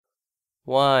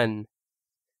1.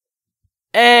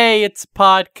 Hey, it's a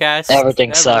podcast.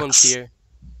 Everything Everyone's sucks. here.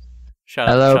 Shut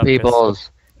up. Hello, shut up, Chris.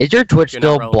 peoples. Is your Twitch You're not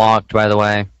still relevant. blocked, by the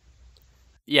way?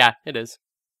 Yeah, it is.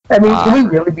 I mean, can we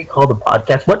really be called a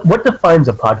podcast? What defines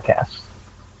a podcast?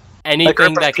 Anything group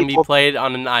of that can be people- played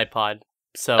on an iPod.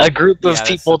 So A group of yeah,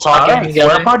 people that's- talking Alright,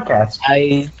 together. we're a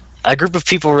podcast. A group of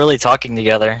people really talking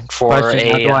together for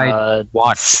Question, how do I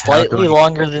watch? slightly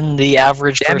longer than the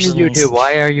average Damn you, person. YouTube,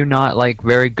 why are you not,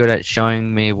 very good at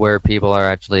showing me where people are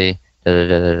actually...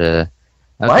 Okay,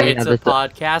 What? It's now a this-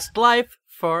 podcast life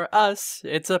for us.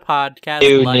 It's a podcast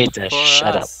You life need to for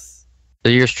shut up. us.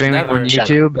 So you're streaming Never. on Shut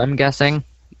YouTube, I'm guessing?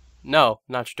 No,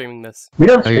 not streaming this. We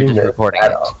don't Oh, you're stream just this recording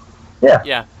at it. all.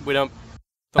 Yeah, we don't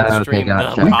Okay, stream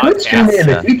gotcha. the We could stream it in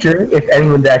the podcast. future if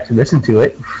anyone's actually listened to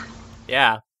it.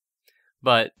 Yeah,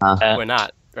 but Uh, we're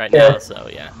not right Yeah. now, so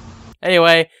yeah.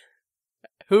 Anyway,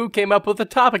 who came up with the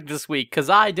topic this week? Because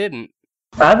I didn't.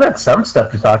 I've got some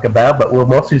stuff to talk about, but we're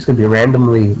mostly just going to be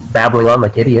randomly babbling on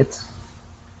like idiots.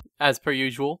 As per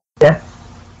usual. Yeah.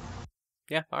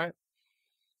 Yeah, alright.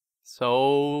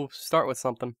 So, start with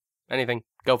something. Anything.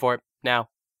 Go for it. Now.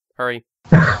 Hurry.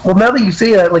 Well, now that you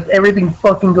say that, everything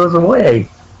fucking goes away.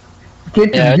 You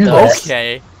can't Yeah, just it do does. that.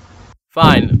 Okay.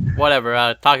 Fine.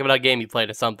 Whatever. Talk about a game you played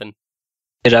or something.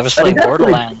 Dude, I was I mean, playing that's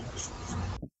really- Borderlands.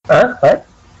 Huh? What?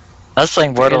 I was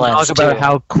playing we can Borderlands talk about too.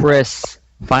 how Chris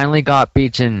finally got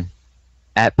beaten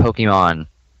at Pokemon.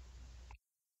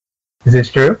 Is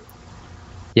this true?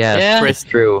 Yes, Yeah. Chris,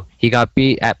 true. He got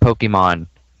beat at Pokemon.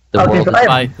 The Okay, world so is I-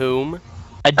 By whom?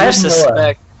 I I do have no,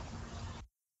 suspect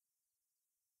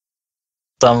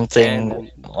something.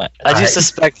 And- I do I-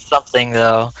 suspect something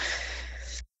though,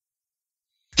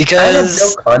 I have no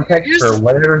because context here's- for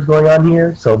whatever's going on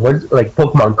here. So, what's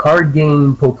Pokemon card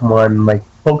game, Pokemon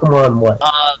what?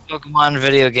 Pokemon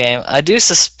video game. I do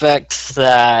suspect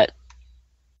that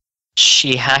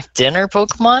she hacked in her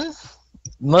Pokemon,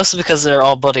 mostly because they're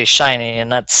all bloody shiny,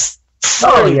 and that's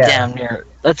pretty yeah. damn near.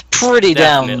 That's pretty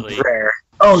Definitely. damn rare.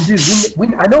 Oh, dude,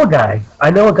 I know a guy.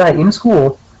 I know a guy in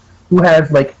school who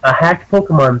has a hacked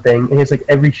Pokemon thing, and he has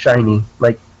every shiny.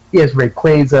 He has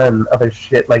Rayquaza and other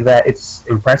shit like that. It's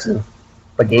impressive.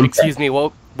 The game. Excuse me,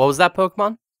 what was that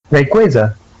Pokemon?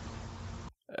 Rayquaza.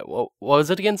 What was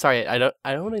it again? Sorry, I don't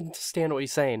understand what you're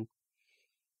saying.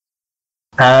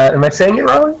 Am I saying it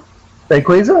wrong?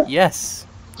 Rayquaza? Yes.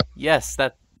 Yes,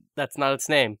 that's not its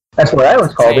name. That's what I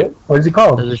always called Same. it. What is he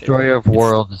called? the destroyer of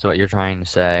worlds is what you're trying to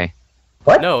say.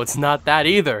 What? No, it's not that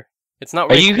either. It's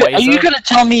not Are you Rayquaza. gonna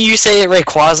tell me you say it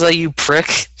Rayquaza, you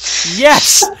prick?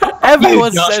 Yes!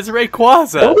 Everyone You says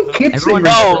Rayquaza! Only kids say Everyone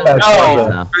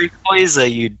Rayquaza. No,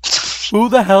 Rayquaza, you Who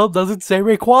the hell doesn't say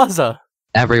Rayquaza?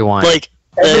 Everyone. the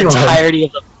Everyone. entirety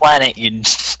of the planet. You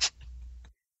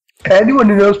Anyone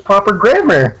who knows proper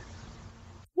grammar.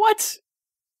 What?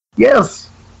 Yes.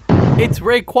 It's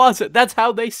Rayquaza. That's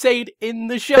how they say it in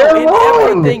the show. They're in wrong.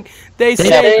 everything, they They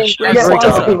say say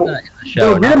Rayquaza. okay, well, the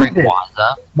show, wait a not minute.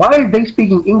 Rayquaza. Why are they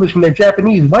speaking English when they're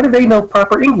Japanese? Why do they know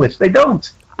proper English? They don't.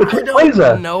 It's I Rayquaza.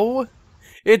 don't know.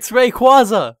 It's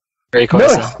Rayquaza. No,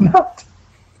 Rayquaza. it's not.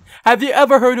 Have you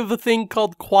ever heard of a thing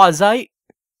called Quasite?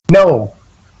 No.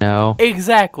 No.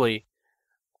 Exactly.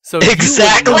 So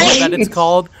Exactly? you would know that it's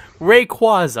called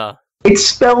Rayquaza. It's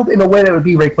spelled in a way that would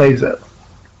be Rayquaza.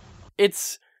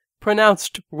 It's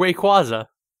pronounced Rayquaza.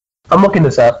 I'm looking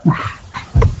this up.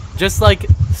 Just like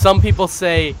some people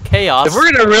say chaos. If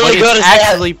we're gonna but really it's go to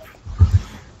actually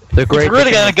The if great we're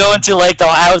really gonna go into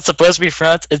how it's supposed to be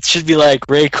pronounced, it should be like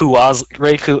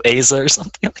Rayquaza or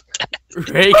something like that.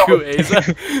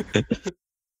 Rayquaza.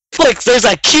 Look, there's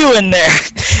a Q in there,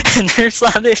 and there's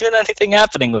not even anything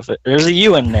happening with it. There's a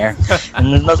U in there,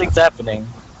 and there's nothing's happening.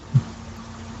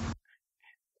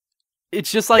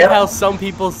 It's just like Yep. how some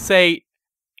people say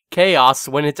chaos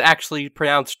when it's actually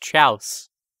pronounced chouse.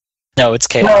 No, it's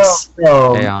chaos.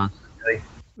 No. chaos.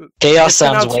 Chaos It's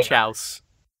sounds pronounced way. chouse.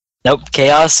 Nope,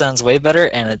 chaos sounds way better,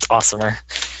 and it's awesomer.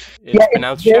 It's Yeah,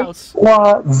 pronounced it's chouse.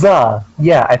 Rayquaza.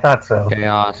 Yeah, I thought so.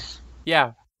 Chaos.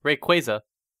 Yeah, Rayquaza.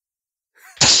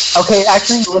 Okay,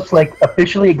 actually, it looks like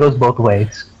officially it goes both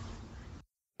ways.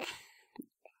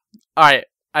 Alright,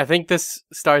 I think this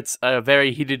starts a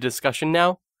very heated discussion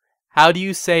now. How do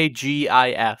you say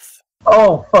GIF?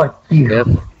 Oh, fuck you. Yep.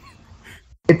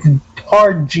 It's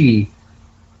hard G.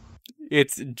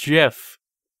 It's GIF.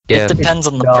 Yeah. It depends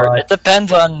on the not. person. It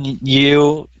depends on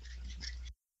you.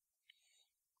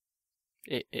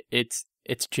 It's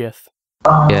GIF.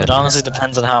 Oh, Yeah. It honestly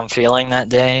depends on how I'm feeling that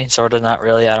day. Sort of, not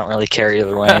really. I don't really care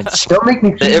either way. It's- Don't make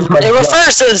me It, choose my it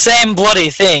refers to the same bloody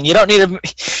thing. You don't need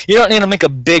to make a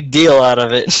big deal out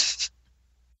of it.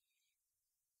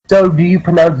 So, do you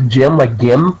pronounce Jim like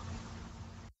Gim?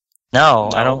 No,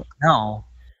 I No. don't know.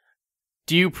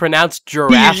 Do you pronounce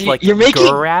giraffe like you're making-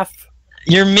 giraffe?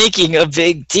 You're making a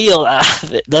big deal out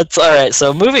of it. That's all right.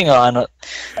 So moving on.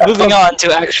 Moving on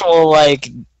to actual like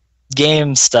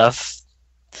game stuff.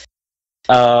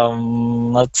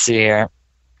 Let's see here.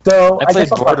 So I I played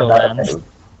guess I'll talk about it. Borderlands.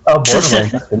 Oh,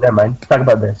 Borderlands. That's good. Never mind. Let's talk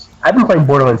about this. I've been playing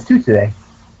Borderlands 2 today.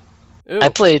 Ooh, I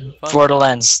played fun.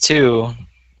 Borderlands 2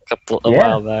 a Yeah.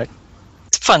 while back.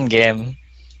 It's a fun game.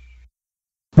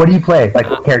 What do you play? Like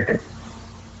what character?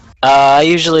 I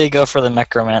usually go for the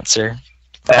Necromancer.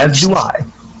 As do I.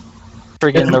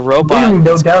 Friggin' the There's robot. Literally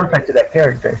no downside to that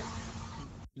character.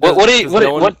 What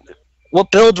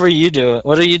build were you doing?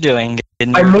 What are you doing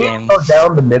in I your may game? go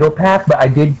down the middle path, but I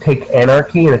did take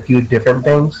Anarchy and a few different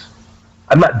things.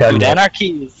 I'm not done Dude, yet.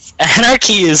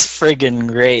 Anarchy is friggin'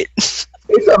 great.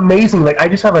 It's amazing. Like I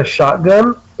just have a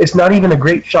shotgun. It's not even a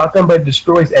great shotgun, but it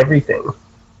destroys everything.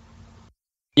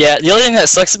 Yeah, the only thing that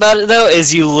sucks about it though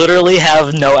is you literally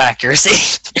have no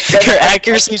accuracy. Your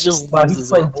accuracy just Wow, he's loses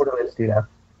playing it. Borderlands 2 now.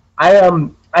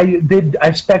 I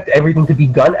expect everything to be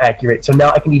gun accurate, so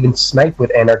now I can even snipe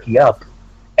with Anarchy up,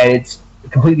 and it's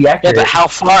completely Yeah, accurate. but how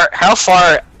far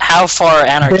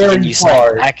Anarchy Very can you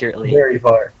far. snipe accurately? Very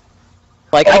far.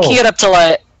 Like I Oh. can get up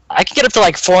to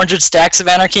like 400 stacks of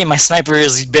Anarchy, and my sniper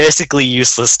is basically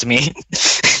useless to me.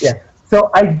 So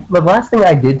the last thing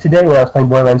I did today when I was playing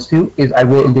Borderlands 2 is I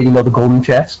went and did the golden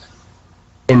chest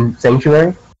in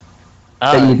Sanctuary.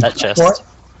 that you That did chest. for.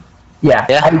 Yeah,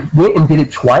 Yeah. I went and did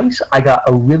it twice. I got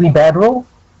a really bad roll,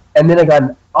 and then I got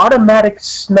an automatic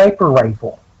sniper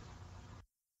rifle.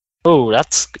 Oh,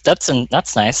 that's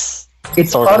nice.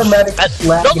 It's Sort of. automatic That-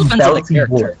 slag it all and depends on the bouncy character.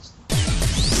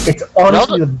 bullets. It's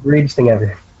honestly the greatest thing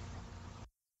ever.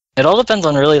 It all depends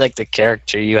on really like the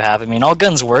character you have. I mean, all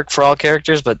guns work for all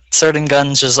characters, but certain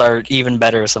guns just are even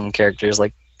better with some characters.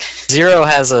 Like Zero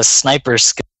has a sniper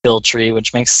skill tree,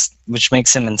 which makes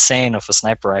him insane with a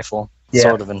sniper rifle. Yeah.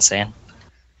 Sort of insane.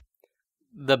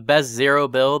 The best Zero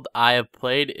build I have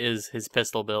played is his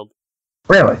pistol build.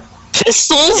 Really?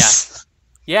 Pistols?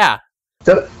 Yeah,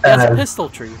 So, he has a pistol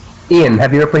tree. Ian,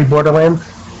 have you ever played Borderlands?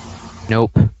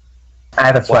 Nope.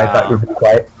 That's why I thought you were pretty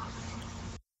quiet.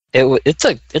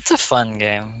 It's a fun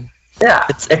game. Yeah,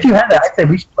 if you had that, I'd say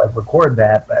we should record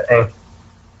that. But hey,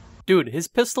 Dude, his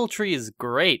pistol tree is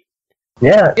great.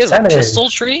 yeah, He has a kinda is. pistol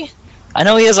tree? I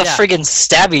know he has a Yeah. friggin'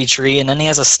 stabby tree, and then he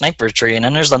has a sniper tree, and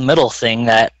then there's the middle thing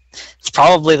that is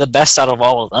probably the best out of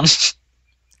all of them.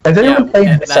 Has anyone played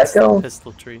and the that's Psycho? the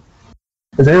pistol tree.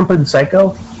 Has anyone played the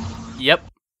Psycho? Yep,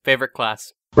 favorite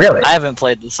class. Really? I haven't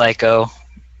played the Psycho.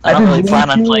 I I've don't been really plan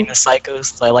on meaning to. playing the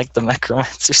Psychos 'cause I like the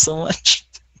Necromancer so much.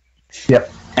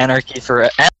 Yep. Anarchy for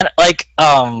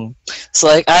so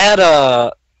like I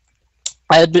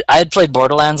had played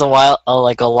Borderlands a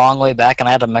long way back, and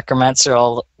I had a Necromancer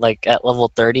all like at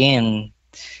level 30, and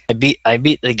I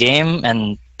beat the game,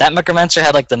 and that Necromancer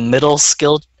had like the middle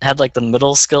skill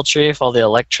tree with all the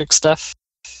electric stuff.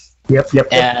 Yep.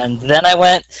 And then I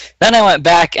went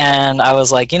back and I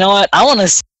was like, you know what? I want to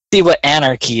see what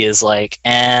Anarchy is like.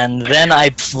 And then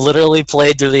I literally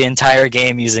played through the entire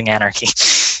game using Anarchy.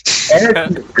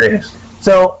 Anarchy is the greatest.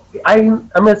 So I'm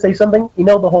gonna say something. You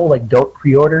know the whole don't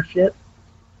pre-order shit.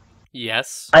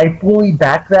 Yes. I fully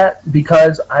back that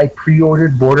because I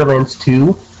pre-ordered Borderlands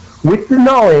 2 with the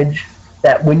knowledge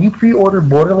that when you pre-order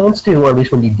Borderlands 2, or at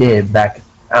least when you did back,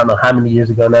 I don't know how many years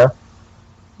ago now,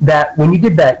 that when you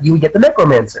did that, you would get the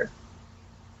Necromancer.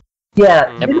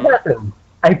 Yeah, it didn't happen.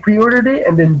 I pre-ordered it,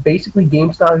 and then basically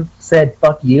GameStop said,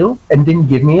 fuck you, and didn't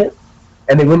give me it,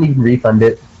 and they wouldn't even refund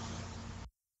it.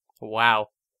 Wow.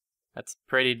 That's a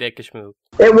pretty dickish move.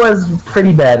 It was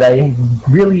pretty bad. I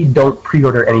really don't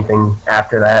pre-order anything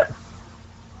after that.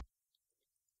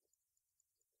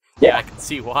 Yeah, I can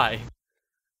see why.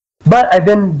 But I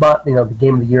then bought, the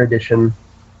Game of the Year edition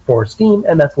for Steam,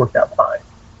 and that's worked out fine.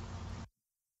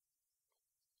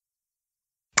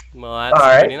 Well, that's All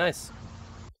right. pretty nice.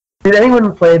 Did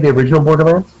anyone play the original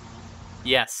Borderlands?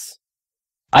 Yes.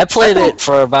 I played it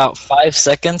for about 5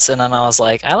 seconds, and then I was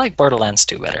like, I like Borderlands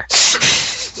 2 better.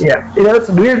 Yeah. What's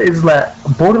weird is that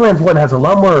Borderlands 1 has a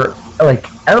lot more, I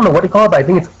don't know what to call it, but I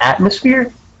think it's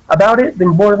atmosphere about it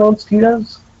than Borderlands 2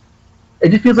 does. It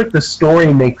just feels like the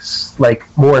story makes,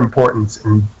 more importance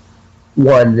in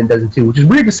 1 than it does in 2, which is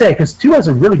weird to say, because 2 has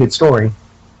a really good story.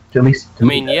 At least to I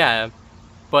me. mean, yeah.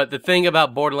 But the thing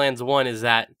about Borderlands 1 is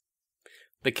that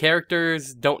the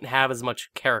characters don't have as much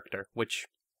character, which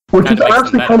Which kinda is makes them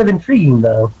honestly better. kind of intriguing,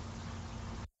 though.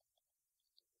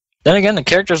 Then again, the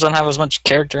characters don't have as much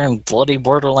character in bloody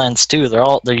Borderlands 2.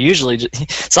 They're usually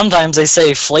sometimes they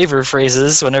say flavor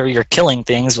phrases whenever you're killing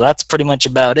things, but that's pretty much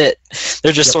about it.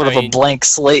 They're just sort of a blank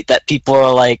slate that people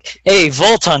are like, "Hey,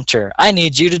 Vault Hunter, I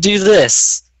need you to do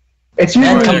this." It's And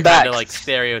usually come They're back. kind of like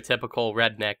stereotypical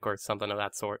redneck or something of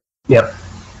that sort. Yep.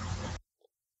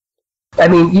 I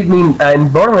mean, in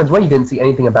Borderlands 1, you didn't see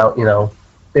anything about,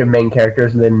 their main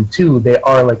characters, and then 2, they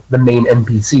are, like, the main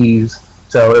NPCs.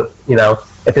 So,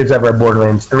 if there's ever a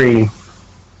Borderlands 3,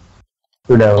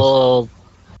 who knows? Well,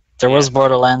 there was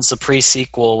Borderlands, the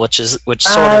pre-sequel, which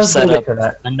sort of set up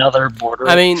another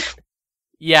I mean,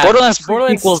 yeah. Borderlands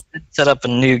pre-sequels did set up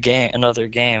another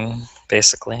game,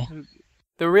 basically.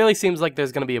 There really seems like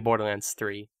there's going to be a Borderlands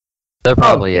 3. There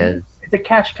probably is. It's a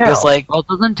cash cow. It's like, Well,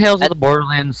 doesn't Tales of the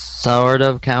Borderlands sort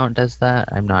of count as that?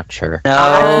 I'm not sure.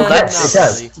 no, yes, it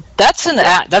does. that's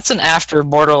an after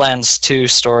Borderlands 2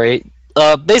 story.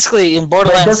 Basically, in But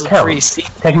it Borderlands does count. 3,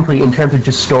 Technically, in terms of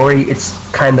just story, it's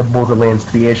kind of Borderlands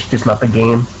 3-ish, just not the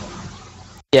game.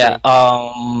 yeah,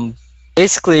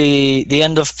 basically the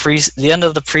end of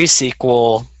the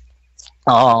pre-sequel.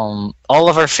 All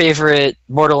of our favorite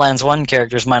Borderlands 1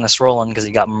 characters, minus Roland because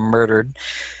he got murdered.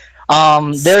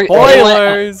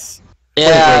 Spoilers!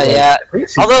 Yeah.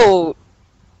 Wait.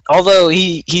 Although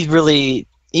he really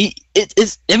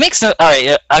it makes no. All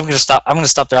right, I'm gonna stop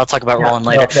there. I'll talk about Roland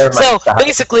later. Never mind, So stop.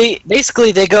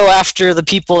 basically, they go after the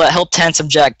people that helped Handsome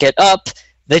Jack get up.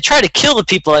 They try to kill the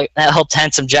people that helped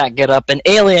Handsome Jack get up. An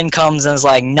alien comes and is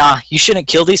like, "Nah, you shouldn't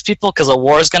kill these people because a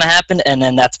war is gonna happen." And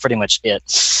then that's pretty much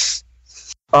it.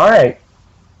 All right.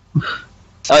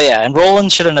 Oh yeah, and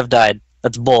Roland shouldn't have died.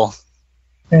 That's bull.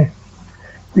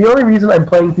 The only reason I'm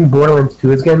playing through Borderlands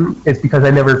 2 again is because I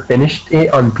never finished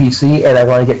it on PC, and I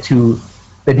want to get to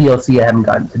the DLC I haven't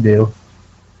gotten to do.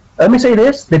 Let me say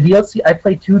this, the DLC, I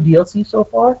played 2 DLC so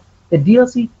far, the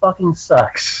DLC fucking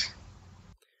sucks.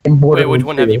 In Wait, Borderlands which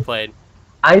one 2. have you played?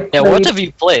 Yeah, what have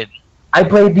you played? I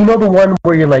played, the one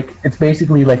where you're like, it's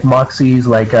basically like Moxie's,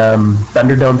 like,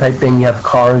 Thunderdome type thing, you have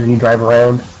cars and you drive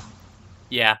around.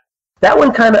 Yeah. That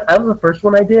one that was the first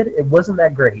one I did, it wasn't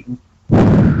that great.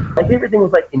 My favorite thing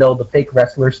was like, the fake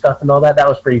wrestler stuff and all that. That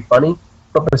was pretty funny.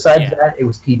 But besides that, it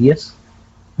was tedious.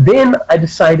 Then I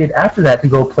decided after that to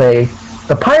go play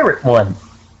the pirate one.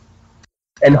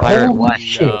 And holy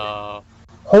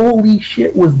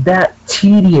shit, was that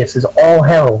tedious as all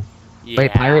hell. Yeah.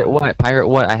 Wait, pirate what? Pirate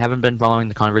what? I haven't been following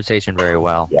the conversation very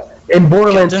well. Yeah. In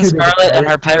Borderlands 2, Captain there's a Scarlet and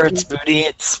her pirate pirate's booty.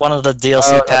 It's one of the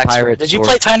DLC the packs. pirate Did you sword.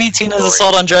 play Tiny Tina's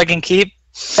Assault on Dragon Keep?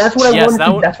 That's what Yes,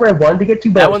 that's where I wanted to get to,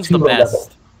 but That it was one's too the low best. level.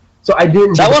 So I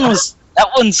didn't. That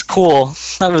one's cool.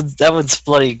 That one's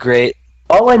bloody great.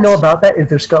 All I know about that is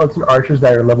there's skeleton archers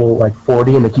that are level like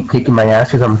 40 and they keep kicking my ass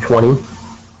because I'm 20.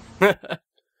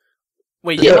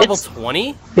 Wait, Yeah, you're level it's-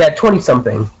 20? Yeah, 20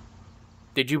 something.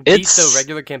 Did you beat It's- the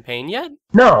regular campaign yet?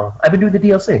 No, I've been doing the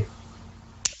DLC.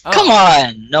 Oh. Come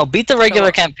on, no, beat the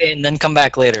regular campaign, then come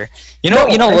back later. You know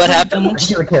what happened?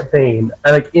 Regular campaign,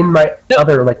 in my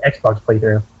other Xbox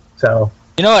playthrough. So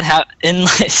You know what happened?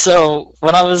 So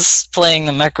when I was playing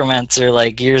the Necromancer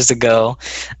years ago,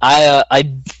 I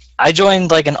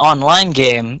joined an online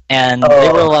game, and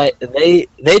they were they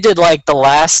did the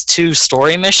last 2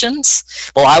 story missions.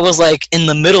 Well, I was in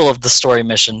the middle of the story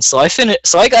mission, so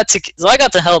I got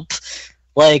to help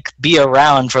be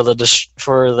around for the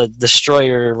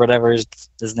destroyer or whatever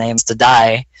his name's to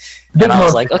die. Big And I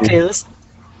was monster. okay,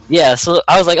 so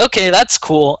I was okay, that's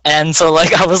cool. And so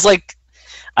I was I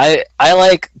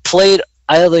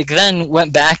then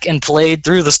went back and played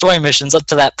through the story missions up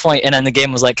to that point, and then the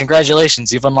game was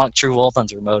congratulations, you've unlocked True Vault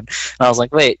Hunter mode. And I was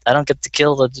wait, I don't get to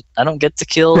kill the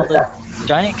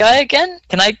giant guy again?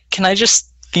 Can you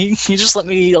just let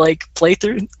me play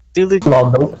through do the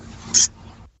Well, nope.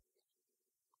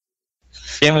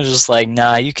 game? Was just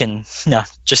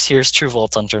just here's True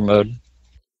Vault Hunter mode.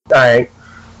 Alright.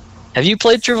 Have you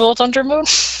played True Vault Hunter mode?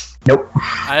 Nope.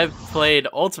 I've played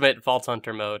Ultimate Vault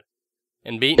Hunter mode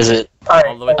and beaten Is it?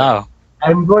 all the way through. Oh.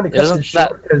 I'm going to cut Isn't this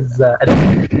short because I don't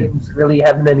think the game's really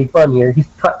having any fun here. He's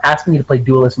asking me to play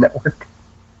Duelist Network.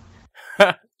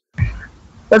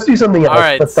 Let's do something else.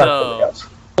 Alright, Let's talk so- something else.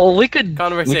 Well, we could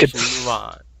Conversation, move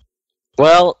on.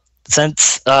 Well,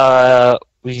 since we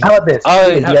How about this? Oh,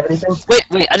 do you have anything?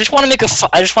 wait, I just want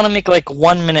to make a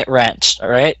 1 minute rant, all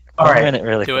right? All 1 right. minute,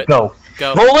 really. Do it. Go.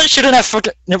 Go. Roland shouldn't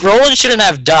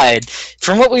have died.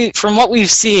 From what we've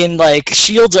seen,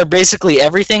 shields are basically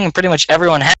everything, and pretty much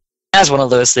everyone has one of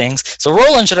those things. So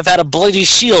Roland should have had a bloody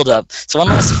shield up. So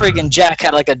unless friggin' Jack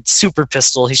had a super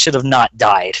pistol, he should have not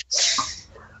died.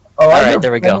 Oh, All I right, know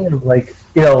there we go. plenty of,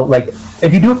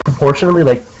 if you do it proportionally,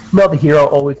 No, the hero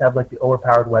always have like the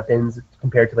overpowered weapons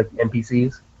compared to like the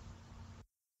NPCs.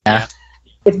 Yeah.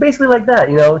 It's basically like that,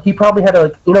 you know. He probably had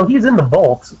he's in the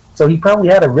vault, so he probably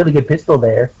had a really good pistol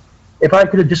there. If I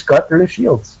could have just cut through the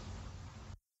shields.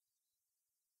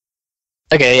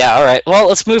 Okay, yeah, alright. Well,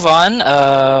 let's move on.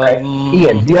 Right.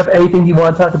 Ian, do you have anything you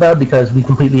want to talk about? Because we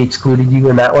completely excluded you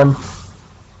in that one.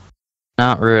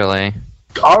 Not really.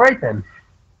 Alright then.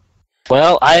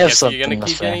 Well, I have Guess something you're gonna to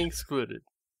keep say. getting excluded.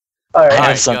 Alright. I have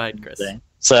Alright, go something ahead, to Chris. say.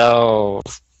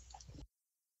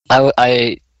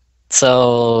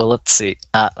 So let's see.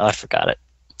 I forgot it.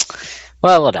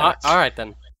 Well, whatever. Alright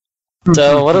then.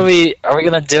 So what are we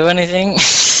gonna do anything?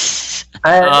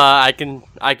 I can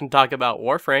talk about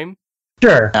Warframe.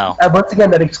 Sure. No. Once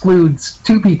again, that excludes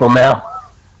 2 people now.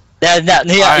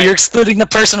 You're excluding the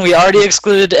person we already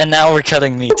excluded, and now we're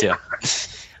cutting me too.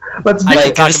 Let's I do can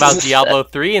it. talk this about is- Diablo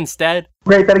 3 instead.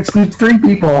 Great, that excludes 3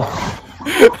 people.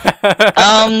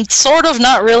 Sort of,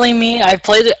 not really me. I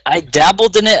played it. I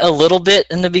dabbled in it a little bit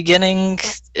in the beginning.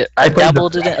 I played the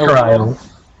dabbled in it a little. trial.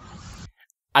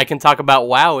 I can talk about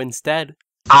WoW instead.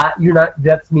 You're not.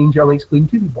 That means you're only excluding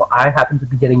 2 people. I happen to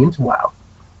be getting into WoW.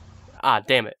 Ah,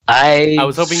 damn it. I I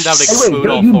was hoping that would Hey, wait, exclude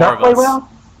all don't you 4 not of play us. WoW?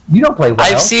 You don't play WoW.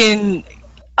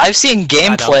 I've seen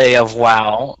gameplay of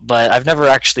WoW, but I've never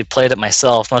actually played it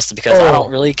myself, mostly because I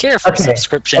don't really care for Okay,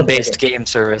 subscription-based okay. game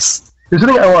service. There's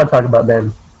something I want to talk about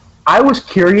then. I was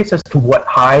curious as to what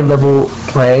high-level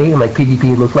play and like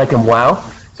PvP looked like in WoW.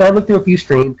 So I looked through a few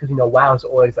streams because WoW is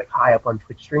always like high up on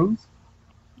Twitch streams.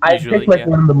 I Usually, picked like yeah.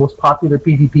 one of the most popular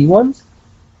PvP ones.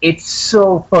 It's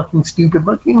so fucking stupid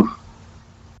looking.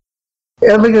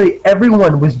 And literally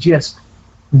everyone was just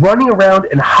running around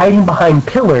and hiding behind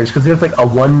pillars because there was like a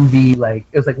 1v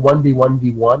it was like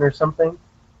 1v1v1 or something,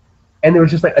 and there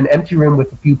was just like an empty room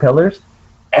with a few pillars.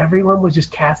 Everyone was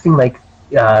just casting like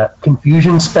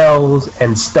confusion spells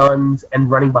and stuns and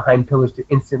running behind pillars to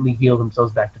instantly heal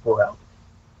themselves back to full health.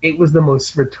 It was the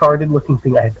most retarded looking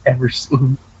thing I've ever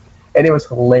seen, and it was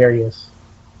hilarious.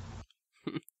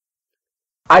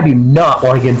 I do not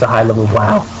want to get into high level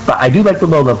WoW, but I do like the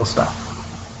low level stuff.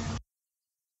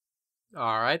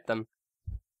 Alright then.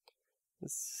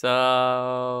 So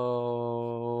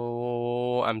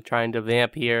I'm trying to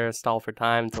vamp here, stall for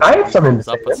time. Until I have something to comes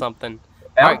up say with then. something.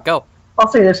 Yeah. Alright, go. I'll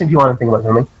say this if you want to think about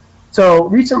something. So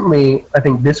recently, I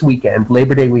think this weekend,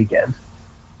 Labor Day weekend,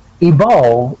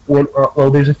 Evolve went.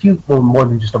 Well, there's a few. Well, more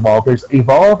than just Evolve. There's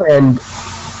Evolve and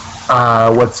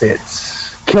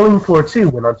Killing Floor 2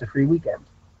 went on to free weekend.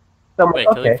 So I'm Wait,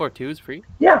 like, Killing okay, Floor 2 is free?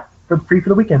 yeah, for free for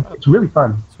the weekend. It's really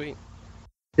fun. Sweet.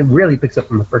 It really picks up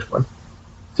from the first one.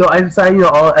 So I decided,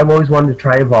 I've always wanted to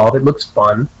try Evolve. It looks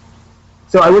fun.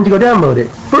 So I went to go download it.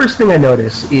 First thing I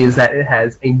noticed is that it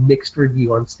has a mixed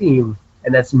review on Steam,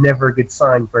 and that's never a good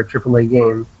sign for a AAA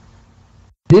game.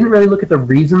 Didn't really look at the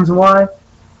reasons why,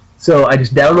 so I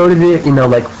just downloaded it,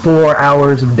 like 4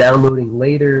 hours of downloading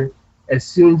later. As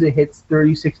soon as it hits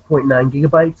 36.9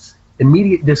 gigabytes,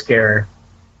 immediate disk error.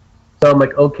 So I'm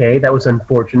like, okay, that was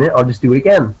unfortunate. I'll just do it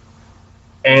again.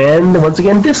 And once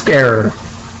again, disk error.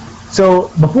 So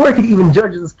before I could even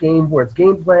judge this game for its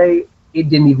gameplay, it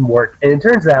didn't even work. And it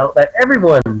turns out that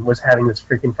everyone was having this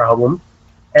freaking problem,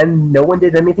 and no one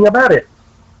did anything about it.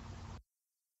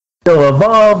 So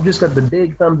Evolve just got the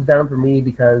big thumbs down for me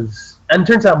because, and it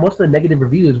turns out most of the negative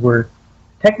reviews were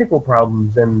technical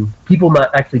problems and people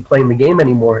not actually playing the game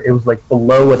anymore. It was like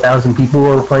below 1,000 people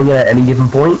were playing it at any given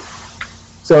point.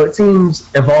 So it seems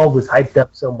Evolve was hyped up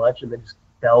so much and then just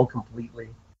fell completely.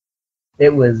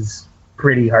 It was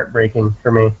pretty heartbreaking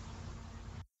for me.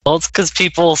 Well, it's because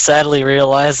people sadly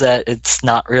realize that it's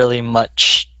not really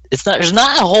much. There's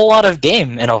not a whole lot of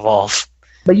game in Evolve.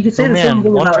 But you could say the same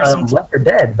thing one about person- Left 4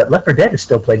 Dead, but Left 4 Dead is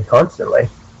still played constantly.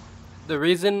 The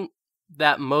reason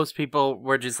that most people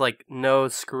were just like, no,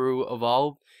 screw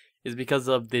Evolve, is because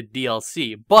of the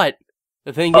DLC. But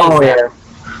the thing is that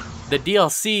the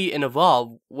DLC in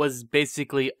Evolve was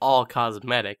basically all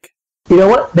cosmetic. You know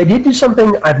what? They did do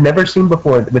something I've never seen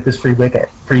before with this free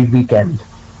weekend.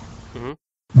 Mhm.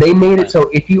 They made it so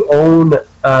if you own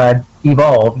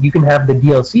Evolve, you can have the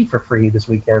DLC for free this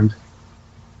weekend,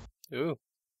 Ooh.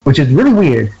 which is really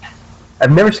weird.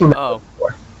 I've never seen that Oh.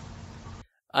 before.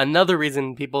 Another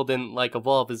reason people didn't like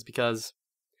Evolve is because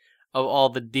of all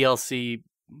the DLC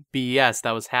BS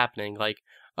that was happening. Like,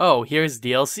 oh, here's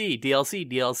DLC, DLC,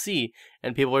 DLC.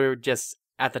 And people were just,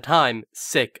 at the time,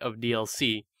 sick of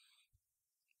DLC.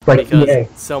 Like Because EA.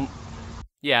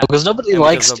 yeah. Because nobody And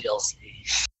likes because of- DLC.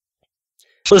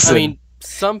 Listen, I mean,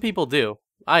 some people do.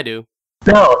 I do.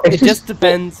 No, it's It just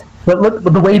depends. But look,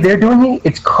 the way they're doing it,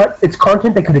 it's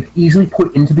content they could have easily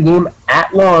put into the game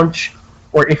at launch,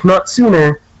 or if not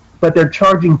sooner, but they're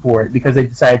charging for it because they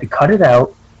decided to cut it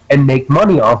out and make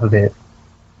money off of it.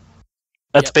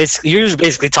 That's Yep. basically you're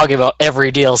basically talking about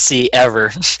every DLC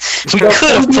ever. We No, could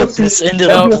have some put DLC this into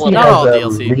No, the DLC not all has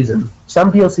DLC. reason.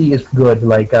 Some DLC is good.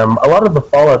 Like a lot of the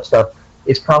Fallout stuff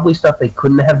is probably stuff they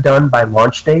couldn't have done by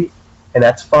launch date, and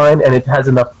that's fine. And it has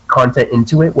enough content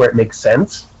into it where it makes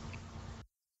sense.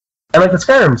 And like the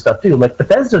Skyrim stuff too. Like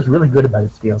Bethesda's really good about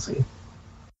its DLC.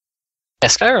 Yeah,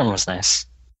 Skyrim was nice.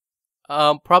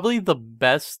 Probably the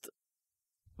best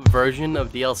version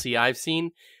of DLC I've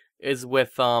seen is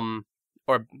with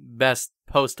or best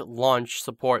post-launch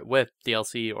support with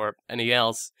DLC or anything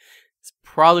else. It's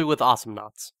probably with Awesome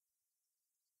Knots.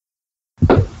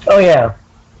 Oh yeah,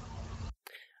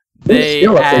 they're They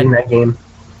still add, updating that game.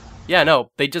 yeah,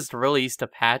 no, they just released a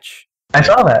patch I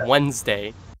saw that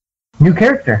Wednesday. new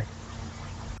character,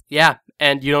 Yeah,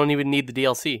 and you don't even need the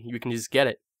DLC. You can just get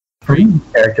it. free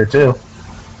character too.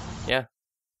 Yeah.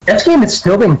 That game is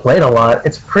still being played a lot.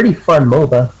 It's a pretty fun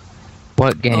MOBA.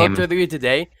 What I game? looked earlier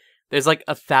today. There's like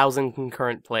 1,000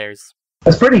 concurrent players.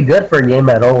 It's pretty good for a game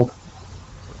that old.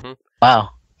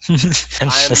 Wow. It's I'm-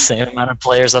 the same amount of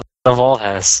players that Evolve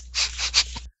has.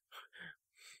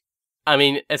 I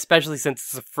mean, especially since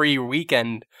it's a free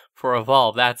weekend for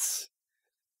Evolve. That's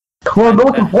Well, no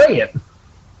one can play it.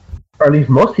 Or at least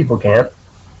most people can't.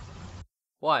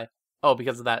 why. Oh,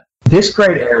 because of that. Disk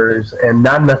write errors and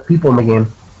not enough people in the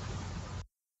game.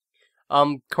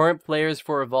 Current players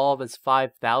for Evolve is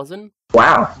 5,000,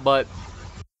 Wow. but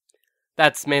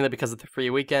that's mainly because of the free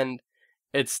weekend.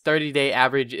 Its 30-day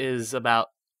average is about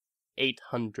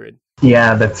 800.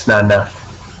 Yeah, that's not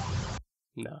enough.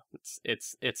 No,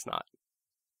 it's not.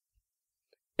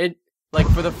 It like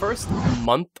for the first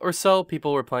month or so,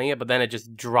 people were playing it, but then it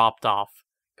just dropped off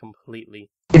completely.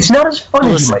 It's not as fun as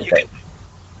you Listen, might think.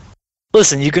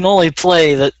 Listen, you can only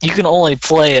play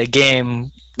a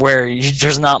game where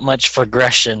there's not much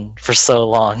progression for so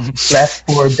long. Left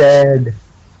 4 Dead,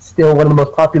 still one of the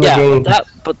most popular games.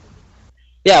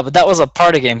 But that was a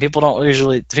party game. People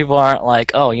aren't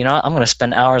like, oh, you know what? I'm going to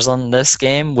spend hours on this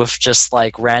game with just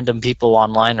like random people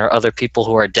online or other people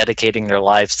who are dedicating their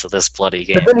lives to this bloody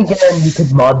game. But then again, you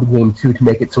could mod the game too to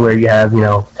make it to where you have,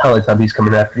 Teletubbies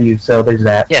coming after you. So there's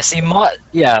that. Yeah, see,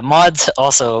 mods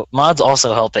also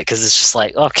help it because it's just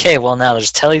like, okay, well now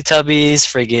there's Teletubbies,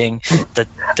 frigging the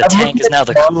I'm tank looking is now at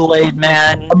the the mods. Kool-Aid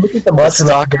Man, I'm looking at the the mods.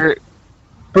 stalker.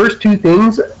 First two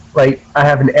things, like I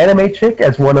have an anime chick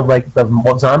as one of like the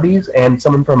zombies, and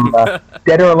someone from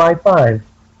Dead or Alive 5.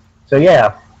 So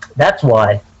yeah, that's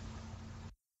why.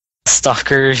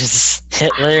 Stalkers,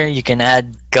 Hitler. You can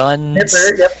add guns.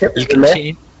 Hitler, yep, Hitler's You in can there.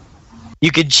 change.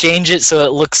 You could change it so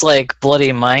it looks like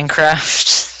bloody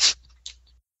Minecraft.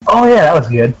 Oh yeah, that was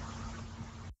good.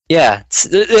 Yeah,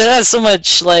 it has so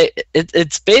much like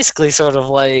it's basically sort of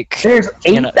like There's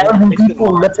You know, 8,000 it's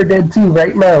people in Left 4 Dead 2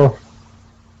 right now.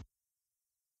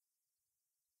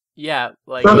 Yeah,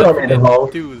 like Not Left that 4 Dead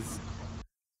involved. 2's.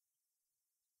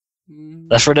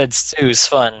 Left 4 Dead 2 is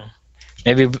fun.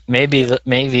 Maybe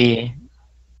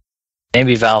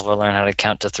Valve will learn how to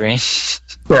count to 3.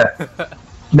 Yeah.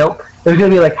 Nope. There's gonna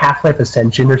be like Half-Life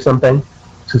Ascension or something.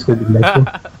 It's just gonna be mentioned.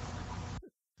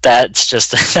 That's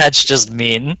just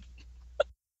mean.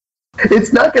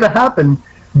 It's not gonna happen.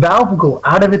 Valve will go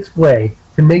out of its way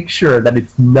to make sure that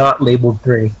it's not labeled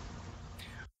 3.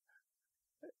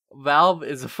 Valve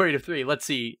is afraid of 3. Let's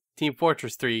see. Team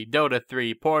Fortress 3, Dota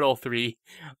 3, Portal 3,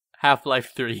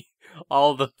 Half-Life 3.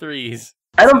 All the 3s.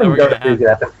 I don't So think we're Dota 3 gonna is gonna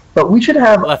happen. But we should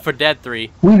have. Left 4 Dead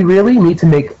 3. We really need to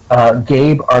make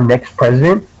Gabe our next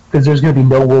president because there's gonna be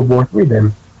no World War 3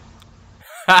 then.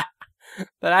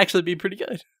 That'd actually be pretty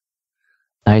good.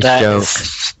 Nice That joke.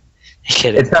 is- You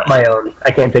kidding? It's not my own.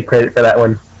 I can't take credit for that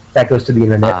one. That goes to the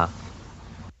internet. Ah,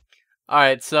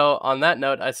 Alright, so on that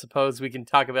note, I suppose we can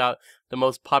talk about the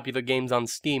most popular games on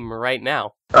Steam right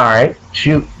now. All right,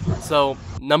 shoot. So,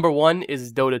 number 1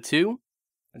 is Dota 2.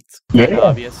 It's kind of Yeah.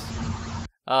 obvious.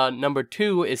 Number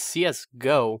 2 is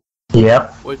CSGO,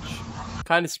 Yep. which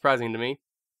kind of surprising to me.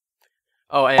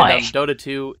 Oh, and Why? Dota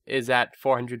 2 is at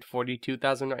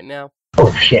 442,000 right now.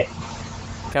 Oh shit.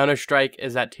 Counter-Strike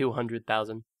is at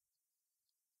 200,000.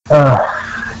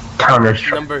 Counter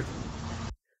Strike.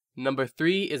 Number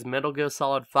 3 is Metal Gear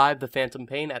Solid 5: The Phantom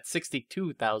Pain at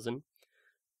 62,000.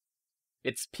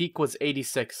 Its peak was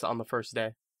 86 on the first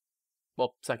day.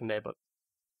 Well, second day, but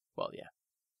yeah.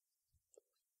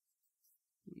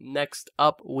 Next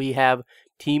up, we have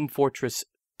Team Fortress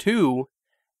 2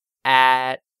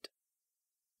 at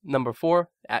number 4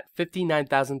 at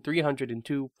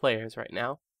 59,302 players right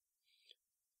now.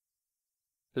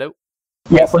 Hello?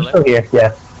 Yeah, we're still here.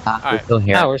 Yeah. we're Alright. still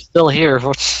here. Yeah, we're still here.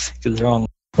 What's wrong?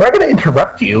 We're not gonna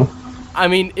interrupt you. I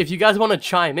mean, if you guys want to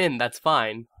chime in, that's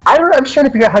fine. I'm just trying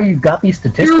to figure out how you got these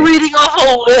statistics. You're reading off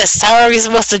a list. How are we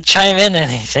supposed to chime in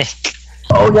anything?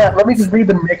 Oh yeah, let me just read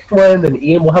the next one, and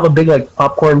Ian will have a big like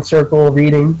popcorn circle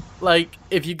reading. Like,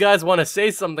 if you guys want to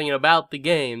say something about the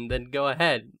game, then go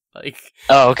ahead. Like,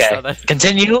 Oh, okay. So that-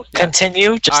 Continue.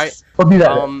 Continue. Just Alright, We'll do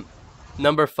that.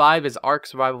 number 5 is Ark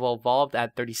Survival Evolved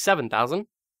at 37,000.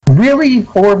 Really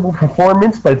horrible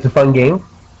performance, but it's a fun game.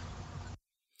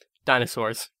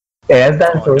 Dinosaurs. Yeah, it's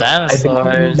dinosaurs. I've been playing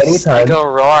dinosaurs. it many They times. go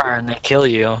roar and they kill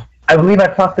you. I believe I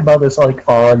talked about this like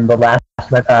on the last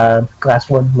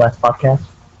podcast.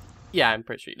 Yeah, I'm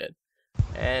pretty sure you did.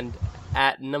 And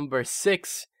at number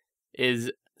 6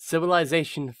 is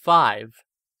Civilization 5.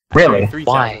 Really? 33,000.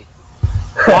 Why?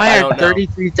 I Why don't are know.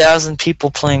 33,000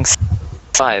 people playing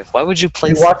 5? Why would you play?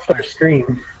 You watched our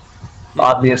stream,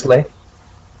 obviously.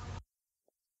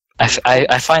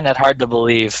 I find that hard to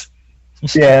believe.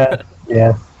 Yeah,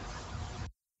 yeah.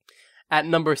 At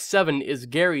number 7 is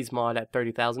Gary's Mod at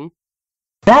 30,000.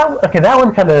 That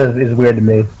one kind of is weird to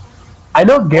me. I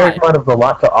know Garrett Why? Mod has a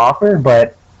lot to offer,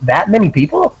 but that many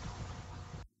people?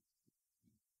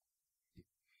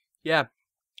 Yeah.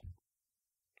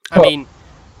 I Well- mean,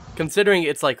 considering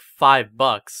it's like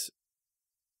 $5,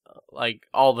 like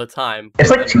all the time. It's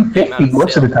like the amount $250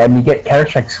 most of the time. You get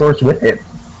Counter-Strike Source with it.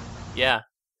 Yeah.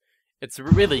 It's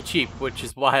really cheap, which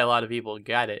is why a lot of people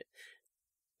get it.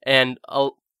 And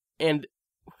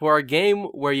for a game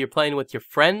where you're playing with your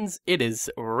friends, it is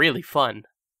really fun.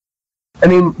 I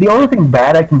mean, the only thing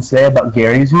bad I can say about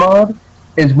Gary's Mod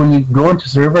is when you go into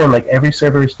server and like every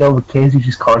server is filled with kids who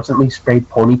just constantly spray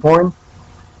pony porn.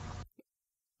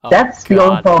 Oh, That's the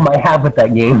only God. problem I have with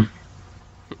that game.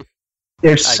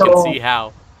 There's I so can see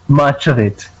how. much of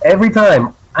it. Every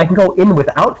time I can go in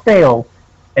without fail,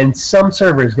 and some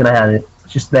server is gonna have it.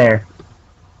 It's just there.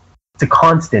 It's a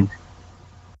constant.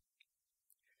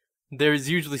 There's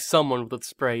usually someone with a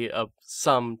spray of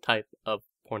some type of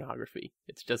pornography.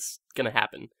 It's just gonna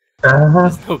happen.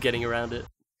 There's no getting around it.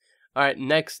 Alright,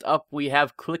 next up we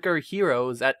have Clicker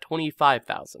Heroes at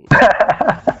 25,000.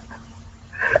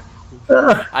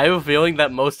 I have a feeling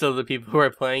that most of the people who are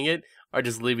playing it are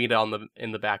just leaving it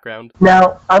in the background.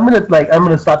 Now I'm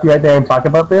gonna stop you right there and talk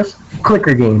about this.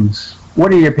 Clicker games.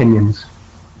 What are your opinions?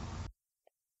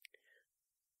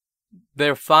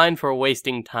 They're fine for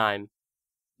wasting time.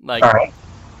 Like, All right.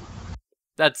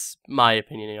 that's my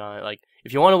opinion on it. Like,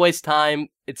 if you want to waste time,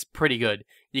 it's pretty good.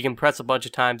 You can press a bunch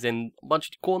of times and a bunch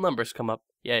of cool numbers come up.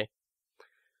 Yay.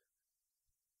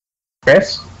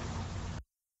 Chris?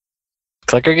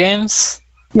 Clicker games?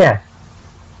 Yeah,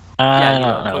 I you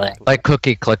don't know, really. Like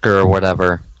Cookie Clicker or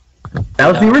whatever. that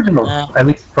was the original. No. At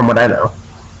least from what I know.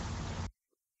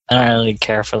 I don't really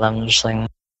care for them. Just like,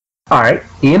 All right,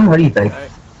 Ian, what do you think?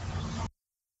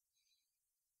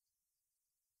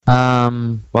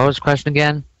 What was the question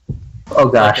again? Oh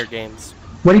gosh, Clicker games.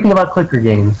 what do you think about clicker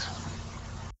games?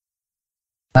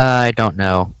 I don't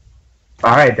know.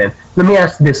 All right then, let me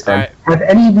ask this then: Alright. have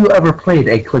any of you ever played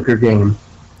a clicker game?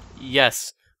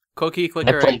 Yes. Cookie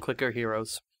Clicker played- and Clicker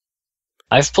Heroes.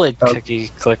 I've played Oh. Cookie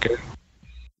Clicker.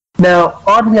 Now,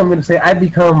 oddly, I'm going to say I've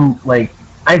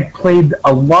played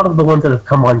a lot of the ones that have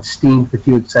come on Steam, with a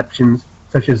few exceptions,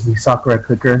 such as the Sakura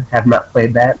Clicker. Have not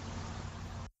played that.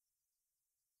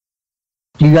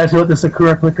 Do you guys know what the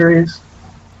Sakura Clicker is?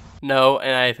 No,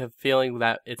 and I have a feeling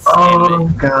that it's Oh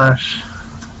anime. gosh,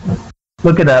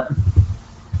 look it up.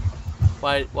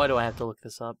 Why do I have to look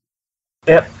this up?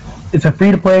 Yep, it's a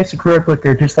free-to-play Sakura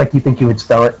Clicker, just like you think you would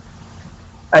spell it.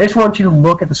 I just want you to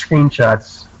look at the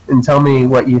screenshots and tell me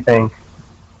what you think.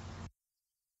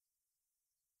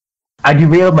 I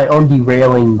derailed my own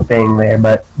derailing thing there,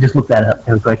 but just look that up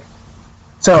real quick.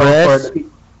 So, Chris? for the-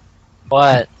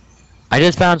 What? I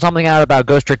just found something out about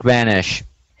Ghost Trick Vanish.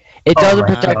 It Oh doesn't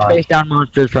my protect God. face down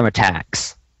monsters from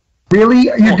attacks. really?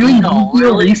 You're Oh, doing no, Google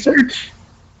really? research?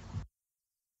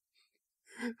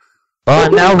 Well,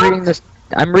 I'm now reading this.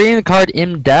 I'm reading the card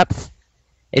in depth.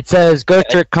 It says Ghost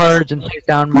Trick cards and face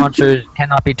down monsters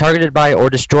cannot be targeted by or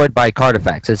destroyed by card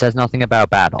effects. It says nothing about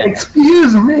battle.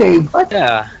 Excuse me. What?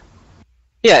 Yeah.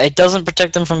 Yeah, it doesn't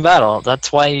protect them from battle.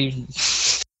 That's why you...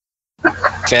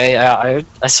 Okay, I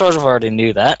sort of already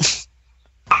knew that.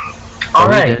 All So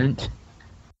we right. didn't.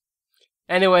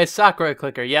 Anyway, Sakura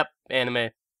Clicker. Yep, anime.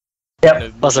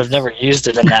 Yep. Plus, I've never used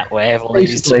it in that way. I've only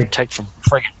used it to Basically. protect from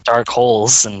friggin' dark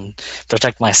holes and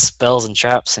protect my spells and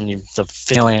traps and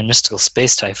the alien mystical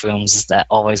space typhoons that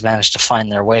always manage to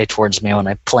find their way towards me when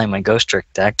I play my Ghost Trick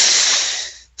deck.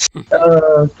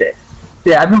 Okay.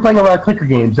 Yeah, I've been playing a lot of clicker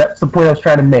games. That's the point I was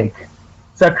trying to make.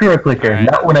 Sakura Clicker, Alright.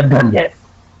 not what I've done yet.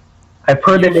 I've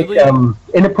heard they make Usually-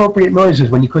 inappropriate noises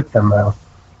when you click them, though.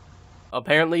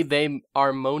 Apparently, they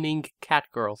are moaning cat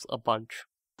girls a bunch.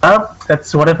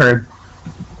 That's what I've heard.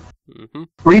 Hmm.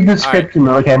 Read the description.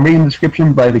 Okay, I'm reading the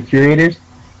description by the curators.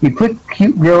 You click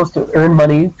cute girls to earn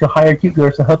money, to hire cute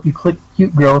girls, to help you click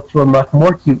cute girls to unlock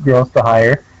more cute girls to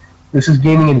hire. This is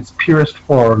gaming in its purest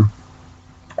form.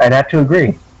 I'd have to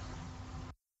agree.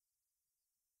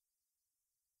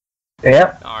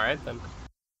 Yep, Alright, then.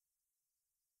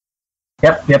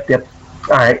 yep.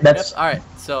 Alright, that's Yep, alright,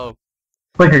 so,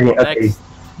 Clicker game. Okay,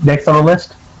 next on the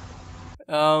list?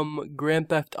 Grand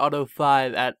Theft Auto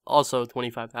 5 at also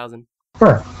 25,000.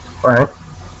 Huh, alright.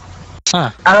 Huh.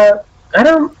 I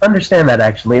don't understand that,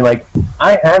 actually. Like,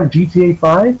 I have GTA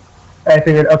 5. I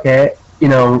figured, okay, you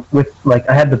know, with, like,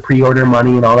 I had the pre-order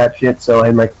money and all that shit, so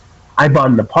I'm like, I bought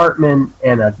an apartment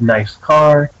and a nice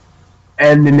car,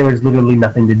 and then there was literally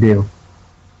nothing to do.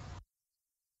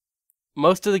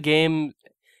 Most of the game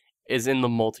is in the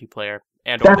multiplayer.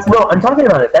 And No, I'm talking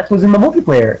about it. That was in the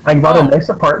multiplayer. I bought a nice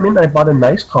apartment, I bought a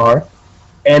nice car,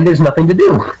 and there's nothing to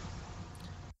do.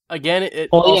 Again, it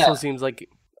Well, also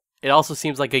yeah.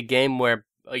 seems like a game where,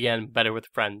 again, better with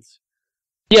friends.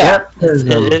 Yeah, there's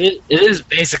no- it is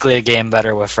basically a game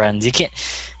better with friends. You can't,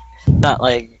 not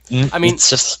like, I mean- it's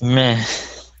just meh.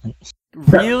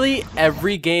 Really,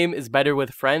 every game is better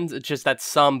with friends. It's just that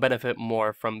some benefit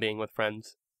more from being with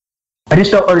friends. I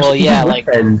just don't understand. Well, yeah, Even with like-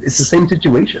 friends, it's the same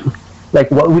situation. Like,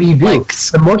 what would you do? Like,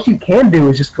 The most you can do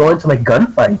is just go into, like,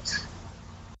 gunfights.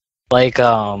 like,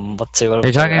 let's see, what Are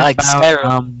you talking like about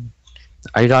Skyrim.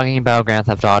 Are you talking about Grand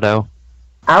Theft Auto?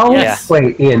 How? Yes.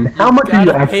 Wait, Ian, how much are you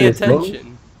gotta actually pay listening?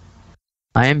 attention?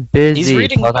 I am busy. He's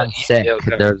reading Plus about I'm sick.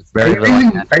 Yu-Gi-Oh! There's Are very you, little. I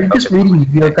reading, can are you just focus reading on.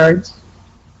 Yu-Gi-Oh cards?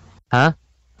 Huh?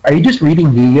 Are you just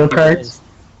reading Yu-Gi-Oh cards?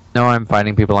 No, I'm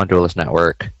fighting people on Duelist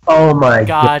Network, Oh my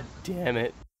god. God damn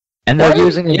it. and they're What?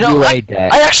 using a You know, UA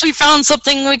deck. I actually found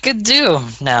something we could do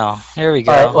now. Here we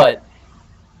go. Alright, What?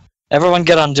 Everyone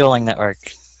get on Dueling Network.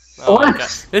 Oh my What? God.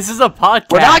 This is a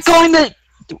podcast. We're not going to.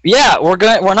 Yeah, we're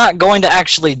not going to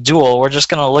actually duel. We're just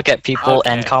going to look at people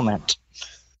and Okay. comment.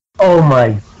 Oh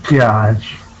my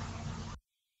gosh.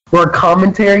 We're a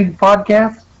commentary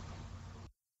podcast?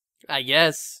 I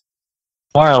guess.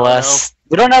 More or less.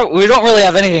 We don't really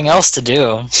have anything else to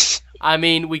do. I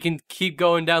mean, we can keep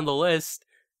going down the list.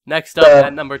 Next up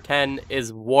at number 10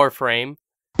 is Warframe.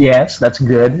 Yes, that's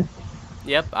good.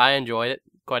 Yep, I enjoyed it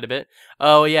quite a bit.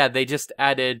 Oh yeah, they just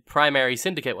added primary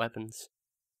syndicate weapons.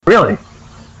 Really?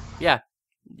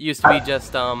 Used to be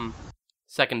just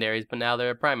secondaries, but now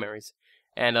they're primaries.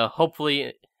 And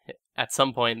hopefully at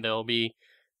some point they'll be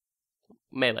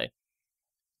melee.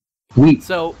 Sweet.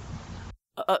 So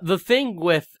the thing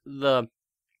with the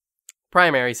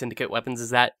primary syndicate weapons is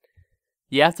that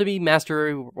you have to be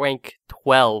mastery rank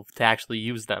 12 to actually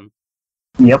use them.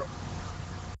 Yep.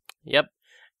 Yep.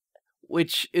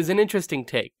 Which is an interesting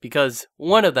take, because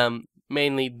one of them,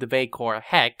 mainly the Vacor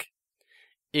Heck,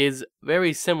 is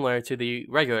very similar to the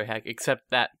regular Heck, except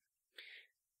that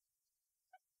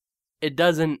it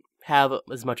doesn't have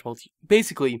as much multi...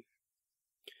 Basically,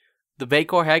 the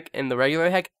Vacor Heck and the regular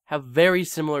Heck have very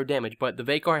similar damage, but the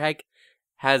Vacor Heck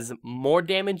has more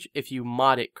damage if you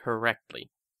mod it correctly.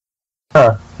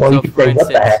 Huh. Well, So, you could for say, what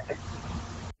the instance- heck?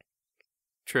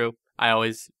 True. I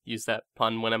always use that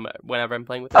pun whenever I'm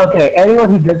playing with them. Okay, anyone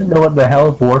who doesn't know what the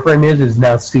hell Warframe is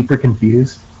now super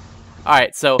confused.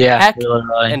 Alright, so Yeah, Heck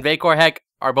really. and Vacor Heck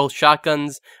are both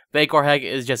shotguns. Vacor Heck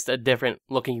is just a different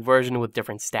looking version with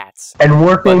different stats. And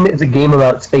Warframe is a game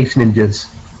about space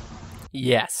ninjas.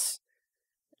 Yes.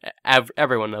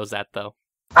 Everyone knows that, though.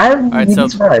 I'm Alright, really so-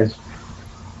 surprised.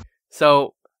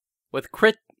 So, with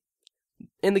crit...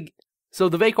 So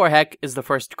the Vacor Heck is the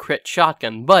first crit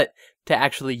shotgun, but to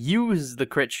actually use the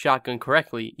crit shotgun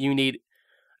correctly, you need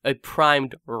a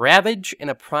primed Ravage and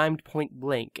a primed Point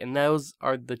Blank, and those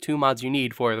are the two mods you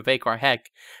need for the Vacor Heck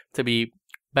to be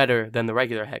better than the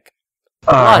regular Heck.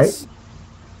 Alright.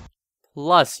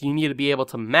 Plus, you need to be able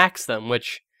to max them,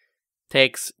 which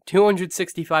takes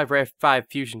 265 Rare 5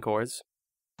 fusion cores,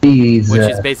 Jesus. which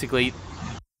is basically,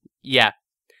 yeah,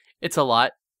 it's a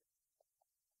lot.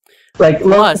 Like,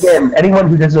 Plus- once again, anyone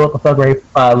who doesn't know what the fuck,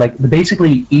 right?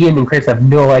 Basically, Ian and Chris have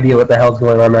no idea what the hell's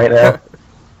going on right now.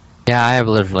 Yeah, I have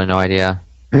literally no idea.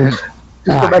 Just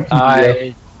go back to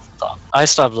Yu-Gi-Oh. I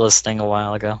stopped listening a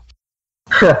while ago.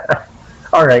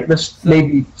 Alright, let's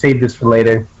maybe save this for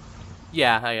later.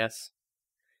 Yeah, I guess.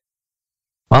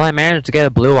 Well, I managed to get a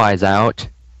Blue Eyes out.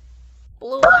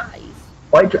 Blue eyes.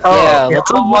 Yeah, let's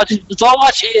all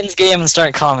watch Ian's game and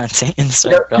start commenting and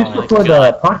start going. Before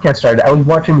the podcast started, I was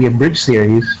watching the abridged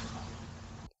series.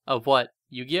 Of what?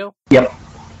 Yu-Gi-Oh?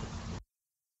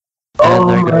 And Oh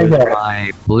there my goes god.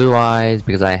 my blue eyes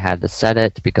because I had to set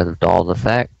it because of Doll's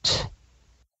effect.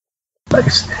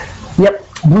 Nice. Yep.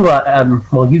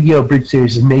 Well, Yu-Gi-Oh! Bridge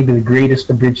Series is maybe the greatest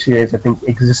Bridge Series I think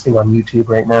existing on YouTube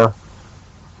right now.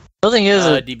 The thing is,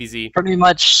 it DBZ. pretty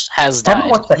much has I haven't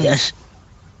died. watched that yet.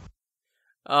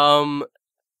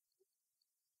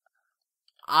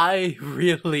 I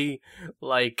really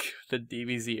like the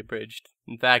DBZ abridged.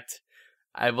 In fact,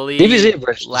 I believe DBZ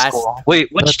abridged last is cool. Wait,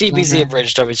 which That's DBZ not-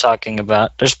 abridged are we talking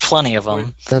about? There's plenty of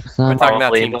them. That's we're not talking about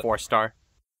Probably, Team but- 4-Star.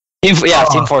 Team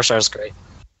Oh. 4-Star is great.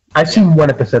 I've seen one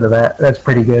episode of that. That's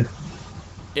pretty good.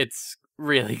 It's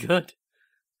really good.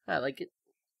 I like it.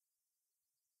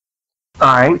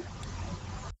 Alright.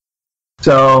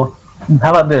 So,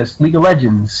 how about this? League of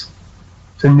Legends.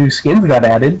 Some new skins got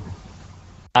added.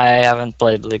 I haven't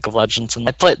played League of Legends, and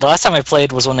the last time I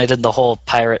played was when they did the whole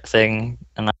pirate thing,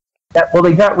 and Well,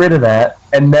 they got rid of that,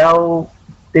 and now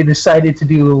they decided to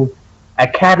do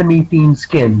Academy-themed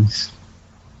skins.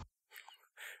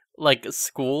 Like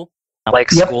school. I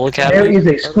like Yep, School There Academy. is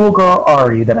a schoolgirl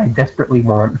Ari that I desperately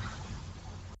want.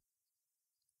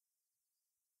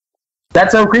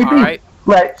 That sound creepy? Alright.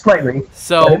 Slightly. But it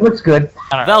So, looks good.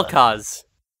 I don't know. Vel'Koz.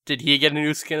 Did he get a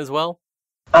new skin as well?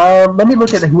 Let me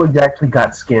look at who actually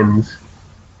got skins.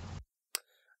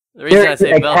 The reason I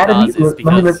say Vel'Koz is let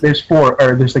me look, because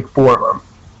there's like four of them.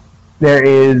 There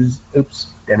is,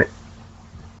 oops, damn it.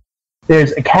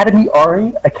 There's Academy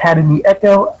Ari, Academy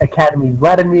Echo, Academy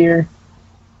Vladimir,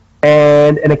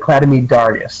 and an Academy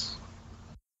Darius.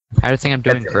 How do you think I'm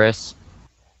doing, That's it. Chris?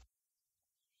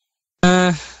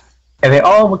 And they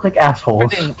all look like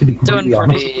assholes, Doing- to be completely Doing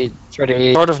honest.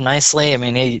 pretty sort of nicely. I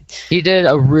mean, He did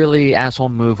a really asshole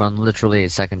move on literally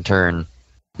his second turn.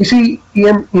 You see,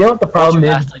 Ian, you know what the problem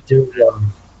is with doing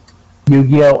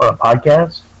Yu-Gi-Oh! On a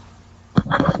podcast?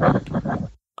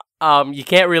 you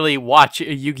can't really watch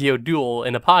a Yu-Gi-Oh! Duel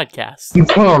in a podcast. You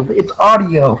can. It's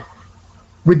audio.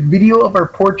 With video of our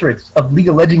portraits of League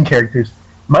of Legends characters.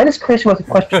 Minus Chris was a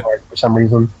question mark for some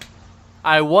reason.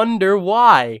 I wonder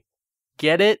why.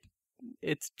 Get it?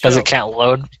 It's because it joke. can't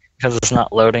load, because it's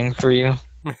not loading for you.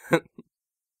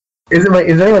 Is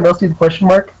anyone else see the question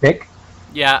mark? Nick?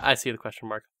 Yeah, I see the question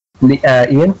mark.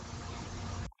 Ian?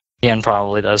 Ian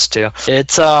probably does too.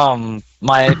 It's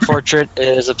my portrait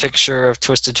is a picture of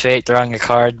Twisted Fate throwing a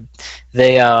card.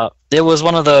 It was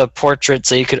one of the portraits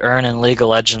that you could earn in League of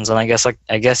Legends, and I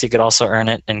guess you could also earn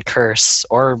it in Curse,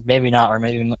 or maybe not, or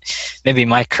maybe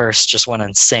my Curse just went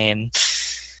insane.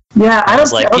 Yeah, I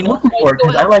was like, looking for it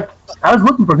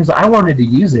because I wanted to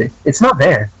use it. It's not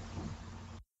there.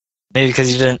 Maybe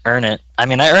because you didn't earn it. I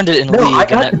mean, I earned it in No, League. I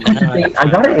got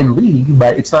it in League,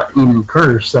 but it's not in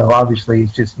Curse, so obviously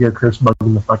it's just your Curse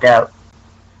bugging the fuck out.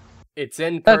 It's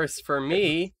in curse for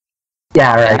me.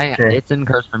 Yeah, right. Sure. It's in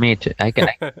curse for me too. I can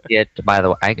see it. By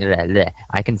the way,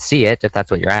 I can see it if that's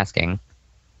what you're asking.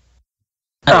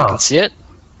 You Oh. can see it.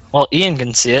 Well, Ian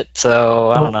can see it,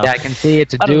 so I don't know. Yeah, I can see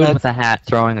it's a I don't dude know. with a hat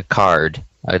throwing a card.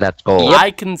 That's gold.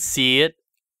 I can see it.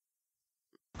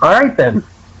 Alright then.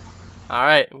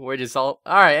 Alright, we're just all...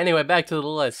 Alright, anyway, back to the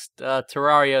list.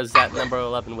 Terraria's at number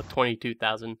 11 with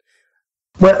 22,000.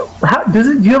 Well,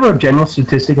 do you have a general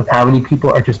statistic of how many people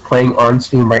are just playing on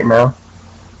Steam right now?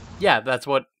 Yeah, that's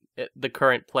what the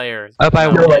current player Up by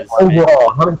No, one. like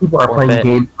overall, how many people are playing Forfeit.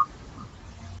 games?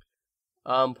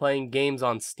 Playing games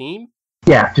on Steam?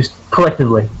 Yeah, just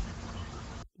collectively.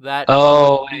 That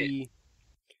Oh, would be...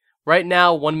 Right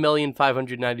now,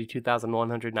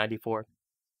 1,592,194.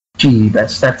 Gee,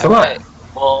 that's a lot. Okay.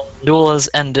 Well, Duel has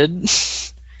ended.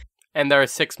 And there are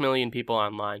 6 million people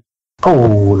online.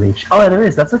 Holy sh! Oh, there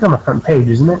is. That's like on the front page,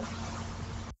 isn't it?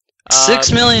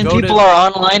 6 million go to- people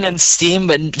are online in Steam,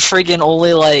 but friggin'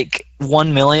 only like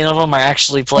 1 million of them are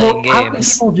actually playing Well, how many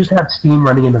games. people just have Steam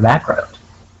running in the background?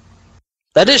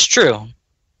 That is true.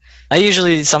 I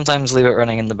usually sometimes leave it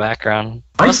running in the background.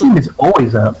 My Mostly- Steam is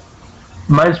always up.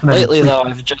 Mine's when I'm Lately, asleep. though,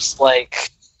 I'm just like,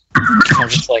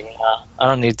 nah, I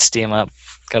don't need Steam up.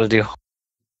 Gotta do.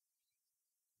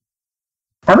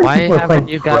 How many Why people are haven't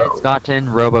playing you guys Pro? gotten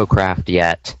Robocraft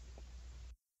yet?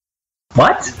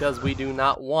 What? Because we do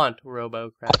not want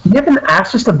RoboCraft. You haven't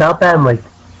asked us about that in like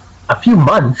a few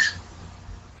months.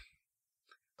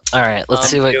 All right, let's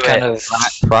see what Do kind it. of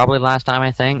Probably last time,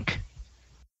 I think.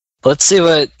 let's see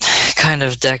what kind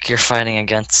of deck you're fighting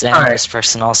against. And All right. this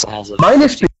person also has a.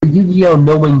 Minus the Yu-Gi-Oh!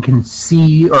 No one can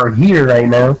see or hear right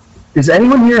now. Does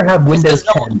anyone here have Windows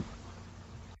There's no 10?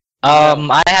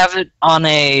 I have it on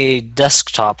a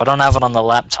desktop. I don't have it on the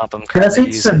laptop. I'm Does currently it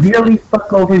using. severely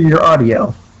fuck over your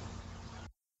audio?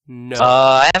 No.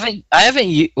 I haven't.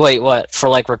 Wait, what? For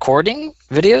like recording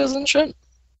videos and shit?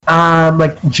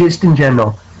 Like just in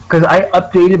general. because I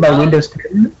updated my Windows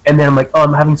 10, and then I'm like, oh,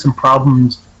 I'm having some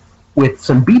problems with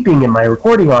some beeping in my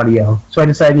recording audio. So I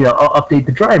decided, I'll update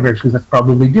the drivers because that's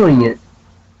probably doing it.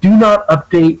 Do not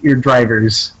update your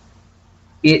drivers.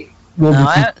 It will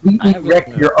completely wreck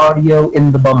your audio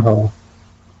in the bumhole.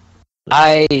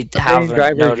 I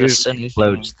haven't noticed usually anything.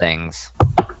 loads things.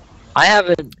 I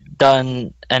haven't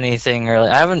done anything really.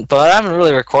 I haven't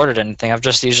really recorded anything. I've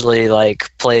just usually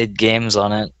played games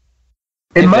on it.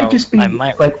 It might just be I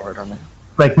might record on it.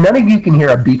 Like none of you can hear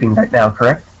a beeping right now,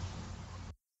 correct?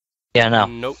 Yeah, no.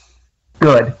 Nope.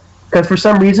 Good. Because for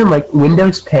some reason,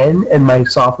 Windows 10 and my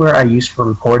software I use for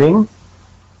recording,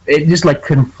 it just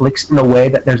conflicts in a way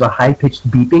that there's a high-pitched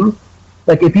beeping.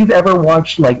 Like if you've ever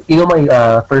watched my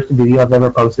first video I've ever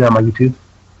posted on my YouTube?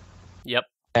 Yep.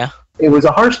 Yeah. It was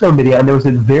a Hearthstone video, and there was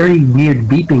a very weird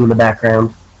beeping in the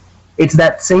background. It's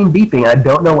that same beeping. I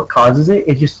don't know what causes it.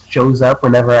 It just shows up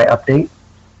whenever I update.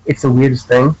 It's the weirdest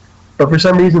thing. But for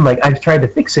some reason, I've tried to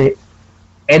fix it,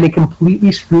 and it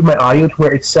completely screwed my audio to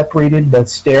where it separated the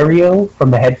stereo from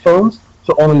the headphones,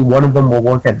 so only one of them will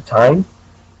work at a time.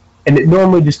 And it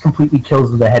normally just completely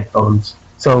kills the headphones.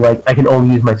 So, I can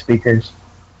only use my speakers.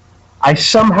 I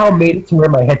somehow made it to where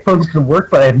my headphones can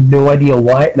work, but I have no idea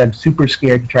why, and I'm super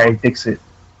scared to try and fix it.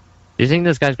 Do you think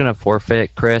this guy's gonna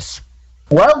forfeit, Chris?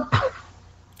 Well,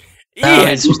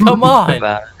 Ian, come on.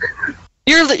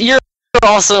 You're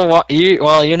also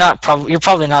you're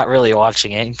probably not really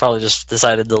watching it. You probably just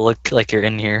decided to look like you're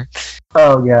in here.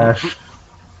 oh gosh.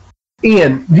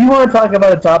 Ian, do you want to talk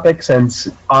about a topic since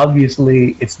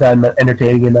obviously it's not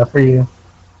entertaining enough for you?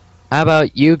 How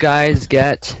about you guys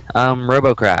get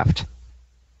Robocraft?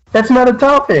 That's not a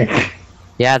topic.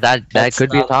 Yeah, that That's could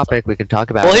be a not- topic. We could talk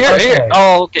about. Well, it. here. Okay.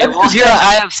 Oh, okay. Let's Well, just here go.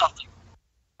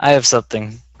 I have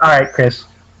something. All right, Chris.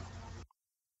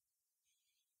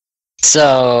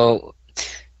 So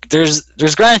there's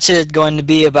granted going to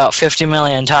be about 50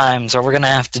 million times where we're gonna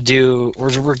have to do well,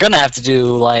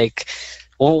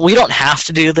 we don't have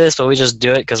to do this, but we just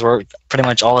do it because we're pretty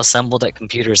much all assembled at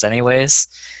computers anyways.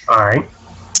 All right.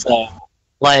 So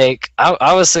I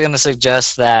was gonna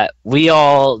suggest that we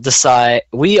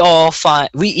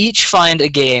each find a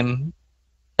game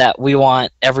that we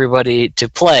want everybody to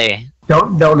play. No.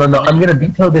 I'm going to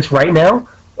veto this right now.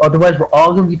 Otherwise, we're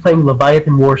all going to be playing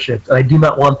Leviathan Warships, and I do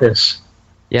not want this.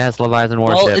 Yes, Leviathan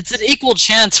Well, Warship. it's an equal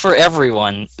chance for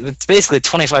everyone. It's basically a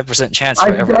 25% chance for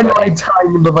I've done everybody. my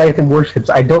time in Leviathan Warships.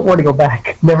 I don't want to go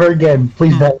back. Never again.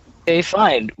 Please don't. Okay,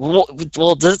 fine.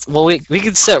 We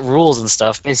can set rules and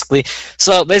stuff, basically.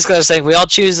 So basically, I was saying we all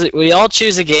choose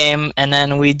a game, and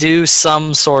then we do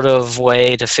some sort of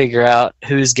way to figure out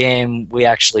whose game we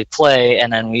actually play,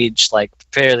 and then we each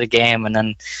prepare the game, and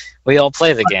then we all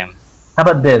play the game. How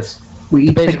about this? We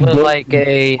each pick a Basically game like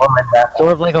a online raffle.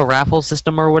 sort of like a raffle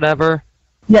system or whatever.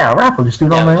 Yeah, raffle. Just do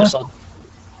it Yeah, online.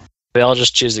 we all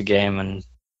just choose a game, and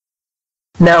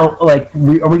Now, are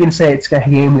we going to say it's a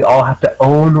game we all have to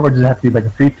own, or does it have to be a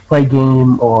free-to-play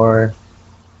game, or...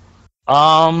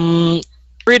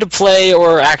 free to play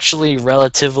or actually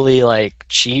relatively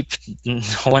cheap.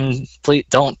 Please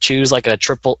don't choose a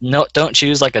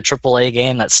AAA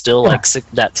game that's still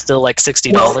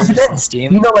 $60 on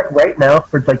Steam. Right now,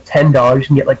 for $10, you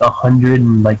can get 100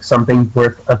 and something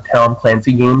worth of Tom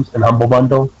Clancy games in Humble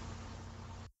Bundle.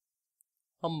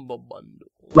 Humble Bundle.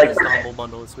 Like- What's the Humble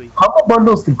Bundle this week? Humble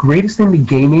Bundle is the greatest thing to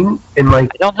gaming in I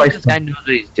don't think price this guy knows what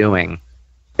he's doing.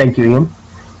 Thank you, Ian.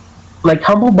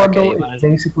 Humble Bundle Okay, is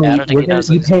basically I don't think he knows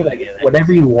you what pay he's doing either.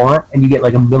 whatever you want, and you get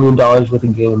 $1 million worth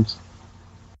of games.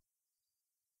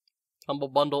 Humble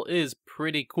Bundle is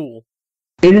pretty cool.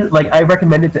 It is I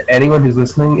recommend it to anyone who's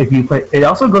listening. If you play, it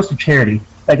also goes to charity.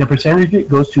 A percentage of it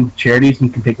goes to charities, and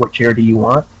you can pick what charity you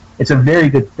want. It's a very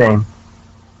good thing,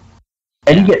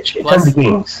 and you get Plus- tons of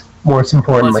games. Most Plus,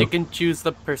 importantly, you can choose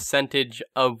the percentage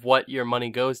of what your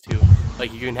money goes to.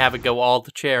 You can have it go all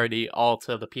to charity, all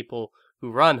to the people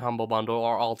who run Humble Bundle,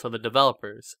 or all to the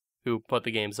developers who put the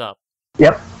games up.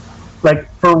 Yep.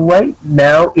 For right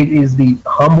now, it is the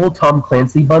Humble Tom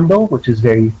Clancy bundle, which is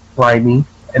very slimy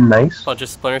and nice. Bunch of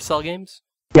Splinter Cell games.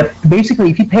 Yep. Basically,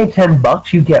 if you pay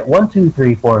 $10, you get 1, 2,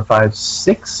 3, 4, 5,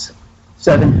 6,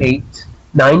 7, 8,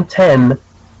 9, 10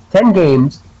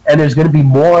 games, and there's going to be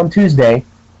more on Tuesday.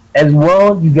 As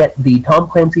well, you get the Tom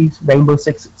Clancy's Rainbow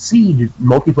Six Siege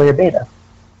multiplayer beta.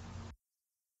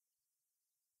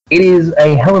 It is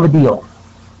a hell of a deal.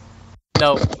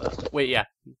 No, wait, yeah.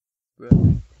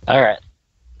 All right.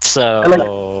 So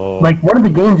One of the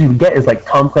games you would get is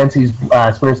Tom Clancy's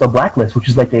Splinter Cell Blacklist, which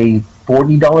is a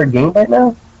 $40 game right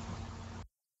now.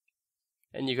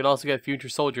 And you can also get Future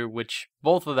Soldier, which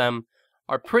both of them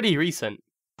are pretty recent.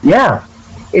 Yeah,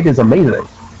 it is amazing.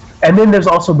 And then there's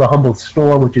also the Humble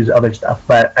Store, which is other stuff.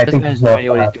 But I think There's there's no no.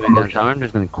 idea what he's doing. I'm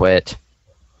just gonna quit.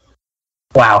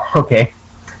 Wow. Okay.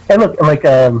 And look, like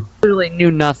Literally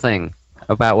knew nothing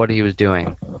about what he was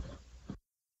doing.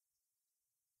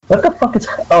 what the fuck is?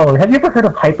 Oh, have you ever heard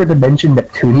of Hyperdimension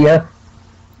Neptunia?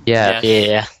 Yeah.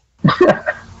 Yes. Yeah.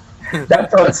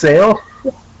 That's on sale.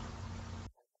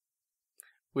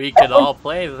 We could all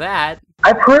play that.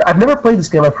 I've never played this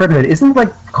game. I've heard of it. Isn't it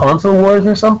like Console Wars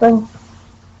or something?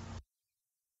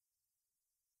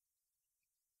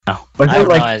 No, Or is I it have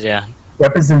like no idea.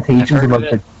 representations I've of heard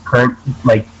like of the current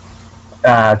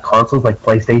like consoles like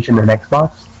PlayStation and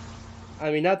Xbox?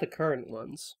 I mean, not the current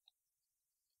ones.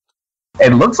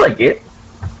 It looks like it.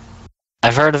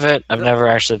 I've heard of it. I've never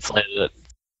actually played it.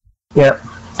 Yeah.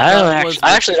 That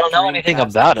I actually don't know anything Dreamcast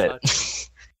about and it. such.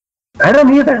 I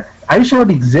don't either. I just know it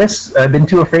exists. I've been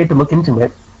too afraid to look into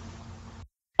it.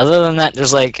 Other than that,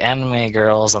 there's like anime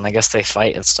girls, and I guess they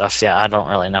fight and stuff. Yeah, I don't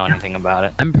really know anything about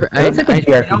it. I It's like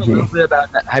a know a JRPG. little bit about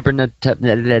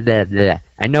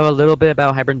I know a little bit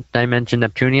about Hyperdimension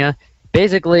Neptunia.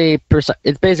 Basically,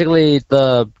 it's basically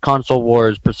the Console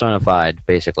Wars personified.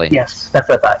 Basically. Yes, that's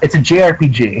what I thought. It's a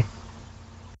JRPG.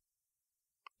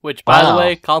 Which, by the Wow.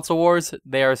 way, Console Wars,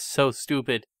 they are so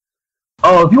stupid.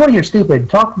 Oh, if you want to hear stupid,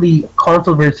 talk the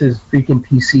console versus freaking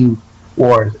PC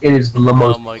wars. It is the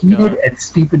most my heated God. and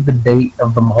stupid debate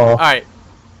of them all. Alright,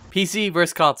 PC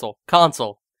versus console.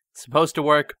 Console. Supposed to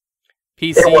work.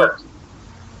 It PC, works.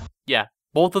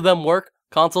 both of them work.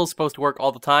 Console's supposed to work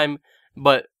all the time,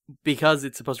 but because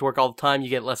it's supposed to work all the time, you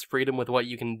get less freedom with what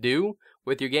you can do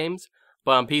with your games.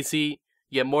 But on PC,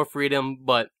 you get more freedom,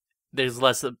 but there's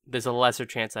a lesser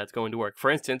chance that it's going to work.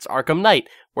 For instance, Arkham Knight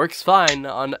works fine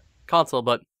on console,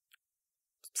 but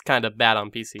it's kind of bad on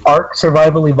PC. Ark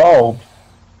Survival Evolved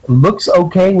looks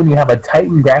okay when you have a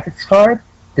Titan graphics card.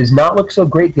 Does not look so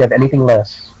great if you have anything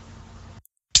less.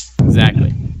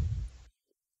 Exactly.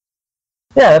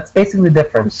 Yeah, that's basically the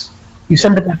difference. You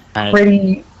send it And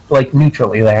pretty like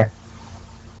neutrally there.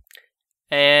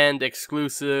 And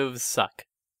exclusives suck.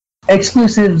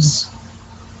 Exclusives,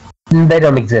 they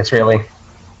don't exist really.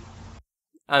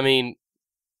 I mean,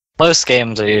 most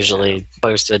games are usually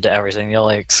posted to everything. The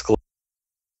only exclusive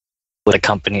the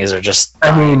companies are just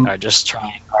I mean-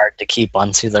 trying hard to keep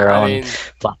onto their I own mean,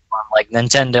 platform. Like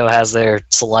Nintendo has their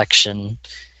selection.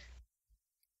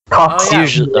 Cost Oh, yeah.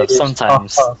 Usually, it is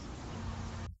sometimes. cost.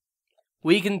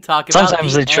 we can talk about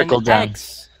Sometimes the they trickle down.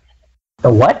 NX.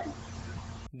 The what?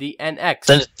 The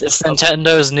NX. It's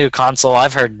Nintendo's new console.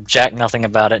 I've heard jack nothing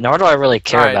about it, nor do I really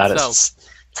care Alright, about so-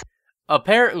 it.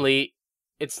 Apparently,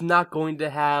 it's not going to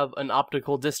have an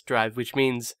optical disc drive, which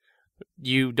means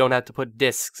you don't have to put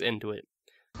discs into it.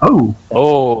 Oh,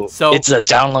 Oh, So, it's a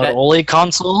download-only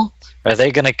console? Are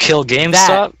they gonna kill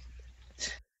GameStop?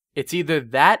 It's either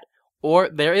that or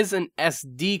there is an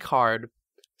SD card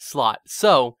slot.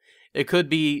 So, it could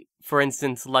be, for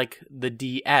instance, like the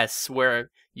DS, where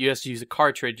you just use a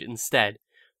cartridge instead.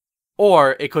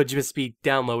 Or it could just be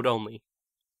download only.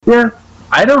 yeah.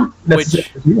 I don't necessarily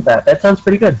agree with that. That sounds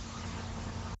pretty good.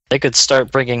 They could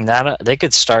start bringing that up. They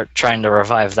could start trying to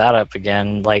revive that up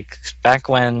again, like back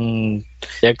when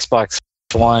the Xbox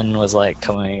One was like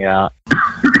coming out.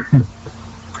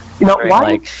 You know why?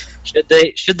 Like, should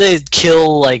they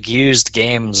kill like used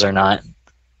games or not?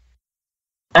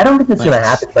 I don't think it's going to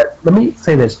happen. But let me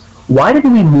say this: why did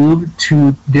we move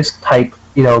to disc type?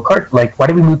 Why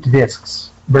did we move to discs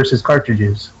versus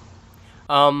cartridges?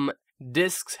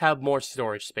 Discs have more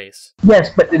storage space.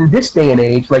 Yes, but in this day and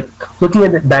age, like looking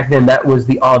at it back then, that was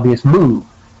the obvious move.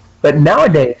 But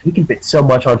nowadays, we can fit so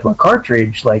much onto a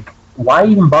cartridge. Like, why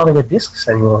even bother with discs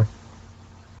anymore?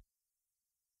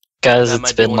 Because That it's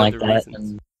might be been one of like the that, reasons.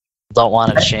 and don't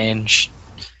want to change.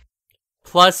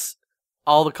 Plus,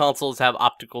 all the consoles have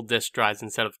optical disc drives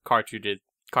instead of cartridge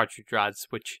drives,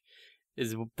 which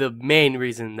is the main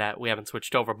reason that we haven't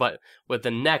switched over. But with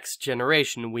the next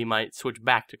generation, we might switch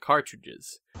back to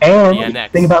cartridges. And The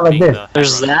NX think about it like being this: the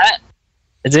There's head runner. that.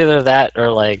 It's either that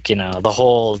or like the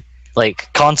whole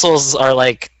like consoles are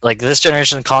like this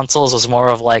generation of consoles was more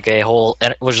of like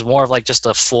was more of like just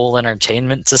a full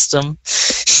entertainment system.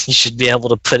 You should be able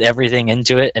to put everything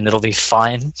into it and it'll be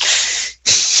fine.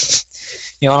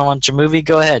 You want to watch a movie?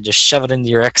 Go ahead, just shove it into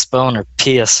your Xbone or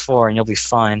PS4 and you'll be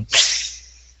fine.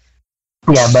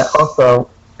 yeah, but also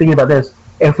thinking about this: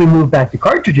 if we move back to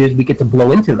cartridges, we get to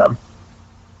blow into them.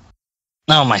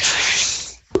 Oh my!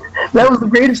 That was the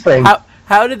greatest thing.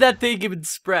 How did that thing even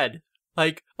spread?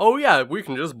 Like, oh yeah, we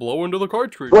can just blow into the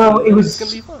cartridge. Well, and it was- it's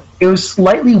gonna be fine. It was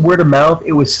slightly word of mouth.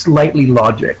 It was slightly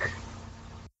logic.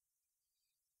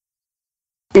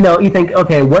 You think,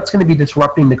 okay, what's going to be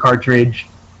disrupting the cartridge?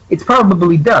 It's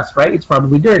probably dust, right? It's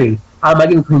probably dirty. How am I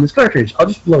going to clean this cartridge? I'll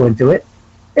just blow into it.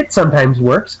 It sometimes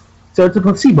works, so it's a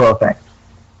placebo effect.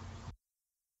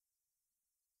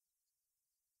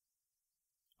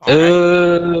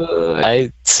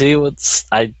 I see what's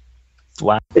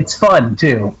wow. It's fun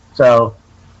too. So,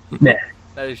 nah.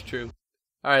 That is true.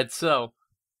 All right, so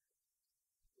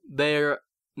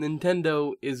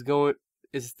Nintendo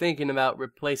is thinking about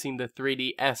replacing the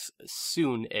 3DS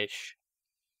soon-ish.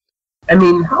 I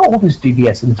mean, how old is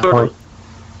 3DS at this point?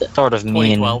 Sort of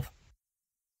mean. 2012.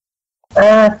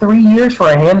 3 years for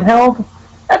a handheld?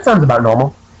 That sounds about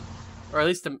normal. Or at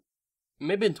least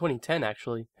maybe in 2010,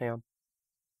 actually. Hang on.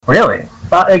 Really?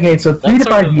 Okay, so 3 to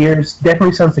 5 years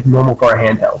definitely sounds like normal for a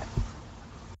handheld.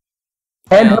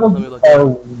 Handhelds are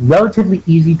relatively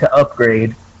easy to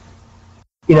upgrade.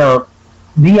 You know,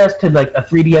 DS to like a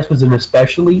 3DS was an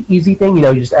especially easy thing. You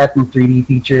know, you just add some 3D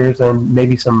features and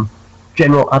maybe some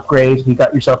general upgrades, and you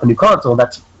got yourself a new console.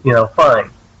 That's, you know, fine.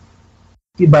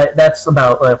 But that's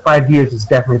about 5 years is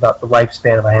definitely about the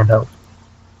lifespan of a handheld.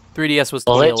 3DS was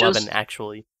 2011,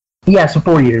 actually. Yeah, so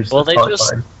 4 years. Well,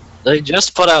 fine. They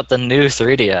just put out the new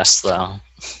 3DS though.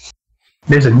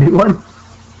 There's a new one?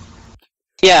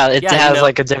 Yeah, it has you know,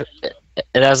 like it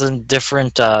has a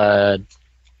different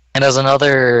it has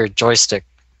another joystick.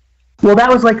 Well, that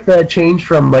was like the change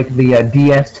from like the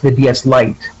DS to the DS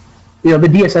Lite. You know, the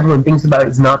DS everyone thinks about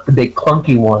is not the big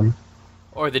clunky one.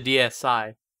 Or the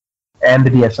DSi. And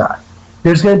the DSi.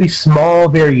 There's going to be small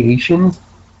variations.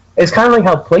 It's kind of like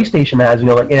how PlayStation has, you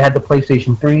know, like it had the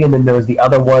PlayStation 3, and then there was the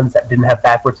other ones that didn't have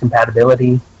backwards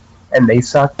compatibility, and they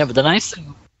sucked. Yeah, but the nice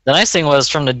thing was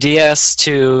from the DS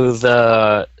to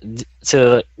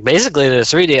basically the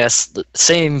 3DS,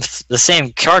 the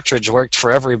same cartridge worked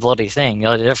for every bloody thing. The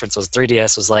only difference was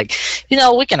 3DS was like, you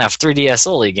know, we can have 3DS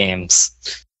only games.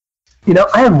 You know,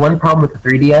 I have one problem with the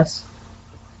 3DS.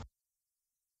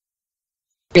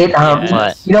 It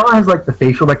you know, it has like the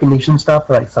facial recognition stuff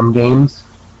for like some games.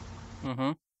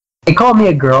 Mm-hmm. It called me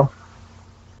a girl.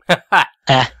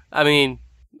 I mean,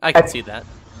 I can see that.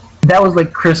 That was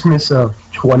like Christmas of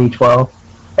 2012,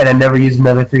 and I never used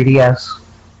another 3DS.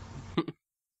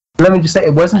 Let me just say,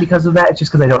 it wasn't because of that, it's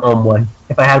just because I don't own one.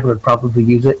 If I had one, I'd probably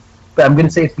use it. But I'm going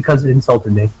to say it's because it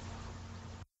insulted me.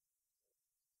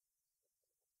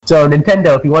 So,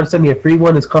 Nintendo, if you want to send me a free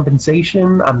one as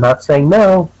compensation, I'm not saying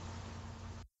no.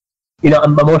 You know,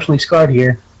 I'm emotionally scarred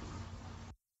here.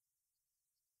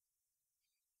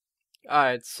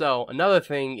 Alright, so another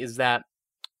thing is that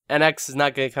NX is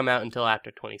not going to come out until after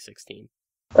 2016.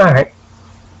 Alright.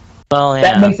 Well, yeah.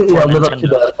 That makes it, you know, live up to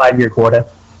the 5-year quota.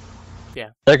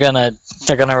 Yeah. They're gonna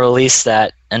release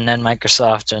that, and then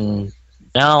Microsoft and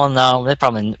no,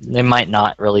 they might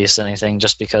not release anything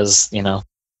just because, you know.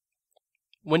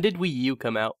 When did Wii U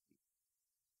come out?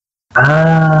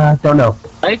 Don't know.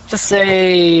 I'd like to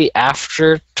say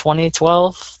after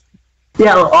 2012.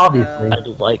 Yeah, well, obviously.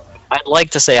 I'd like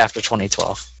to say after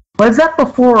 2012. But is that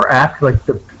before or after, like,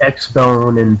 the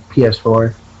Xbone and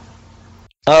PS4?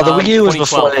 The Wii U was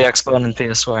before the Xbone and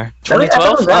PS4.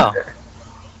 2012? Wow.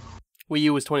 Wii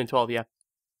U was 2012, yeah.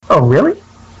 Oh, really?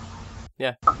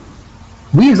 Yeah.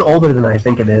 Wii is older than I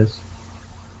think it is.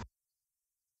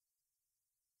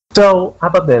 So, how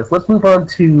about this? Let's move on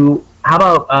to, how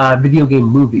about video game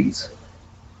movies?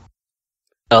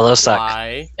 Oh, those suck.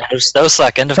 Why? Those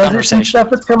suck. End of There's conversation. some stuff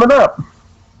that's coming up.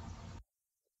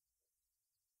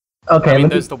 Okay, I mean,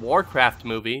 there's the Warcraft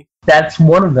movie. That's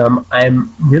one of them.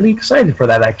 I'm really excited for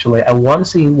that, actually. I want to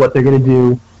see what they're going to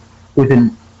do with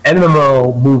an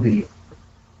MMO movie.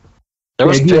 There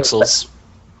was Pixels.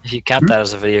 If you count that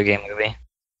as a video game movie.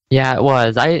 Yeah, it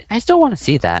was. I still want to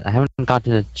see that. I haven't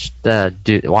gotten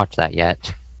to watch that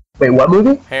yet. Wait, what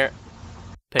movie?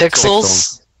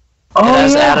 Pixels. Oh, it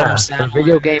has yeah. Adam Sandler.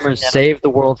 Video gamers save the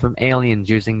world from aliens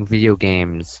using video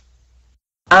games.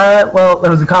 Well, it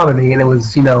was a comedy, and it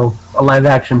was, you know, a live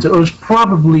action, so it was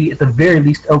probably, at the very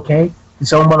least, okay. Did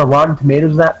someone want to Rotten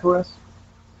Tomatoes that for us?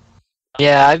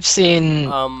 Yeah, I've seen...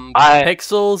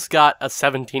 Pixels got a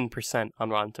 17% on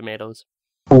Rotten Tomatoes.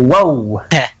 Whoa!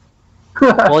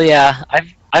 Well, yeah,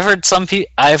 I've heard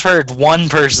I've heard one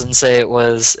person say it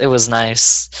was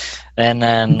nice, and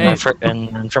then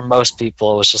and for most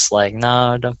people it was just like,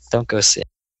 no, don't go see it.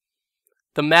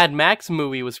 The Mad Max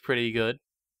movie was pretty good.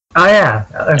 Oh yeah,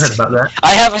 I heard about that.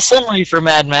 I have a summary for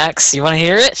Mad Max. You want to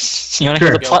hear it? You want to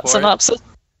hear the plot synopsis?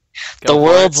 The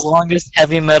world's longest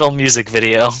heavy metal music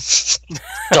video.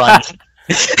 Done.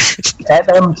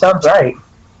 That sounds right.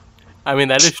 I mean,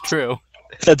 that is true.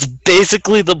 That's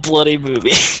basically the bloody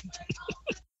movie.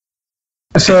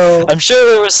 So I'm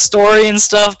sure there was story and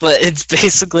stuff, but it's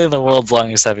basically the world's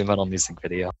longest heavy metal music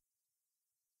video.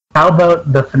 How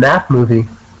about the FNAF movie?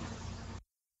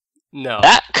 No.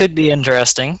 That could be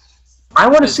interesting. I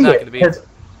want to It's see not it gonna be. because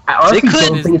I honestly could-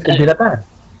 don't think it's going to be that bad.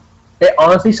 It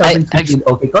honestly sounds like it's going to be an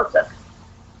okay concept.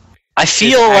 I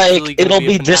feel actually like gonna it'll be a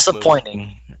be FNAF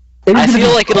disappointing. It is I gonna feel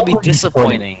be like it'll be totally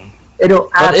disappointing. It'll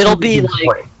But it'll absolutely be like-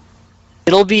 disappointing.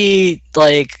 It'll be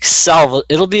like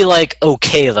It'll be like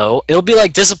okay though. It'll be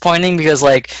like disappointing because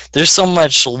like there's so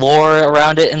much lore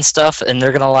around it and stuff, and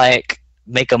they're gonna like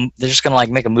they're just gonna like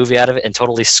make a movie out of it and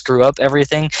totally screw up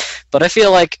everything. But I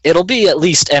feel like it'll be at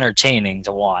least entertaining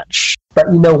to watch.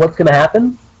 But you know what's going to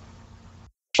happen?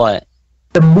 But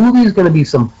The movie is going to be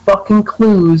some fucking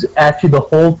clues as to the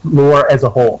whole lore as a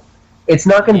whole. It's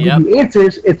not going to Yep. give you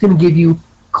answers. It's going to give you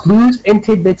clues and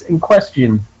tidbits and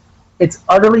questions. It's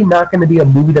utterly not going to be a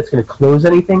movie that's going to close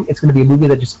anything. It's going to be a movie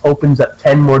that just opens up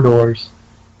 10 more doors.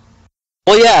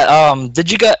 well, yeah. Did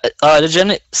you guys?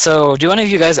 So do any of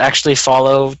you guys actually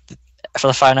follow for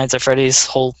the Five Nights at Freddy's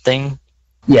whole thing?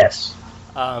 Yes.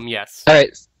 Yes. All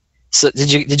right. So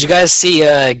did you guys see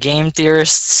Game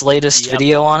Theorist's latest Yep.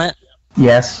 video on it?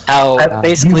 Yes. How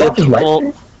basically you watch his live people.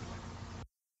 stream?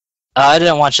 I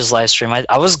didn't watch his live stream.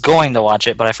 I was going to watch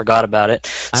it, but I forgot about it.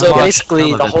 I So watched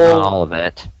basically, some of the it, not whole all of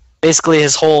it.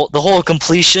 the whole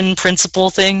completion principle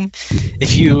thing.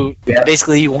 If you Yeah.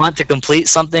 basically you want to complete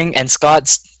something, and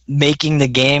Scott's making the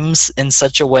games in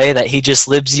such a way that he just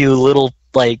libs you little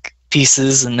like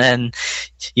pieces, and then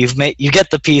you get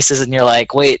the pieces, and you're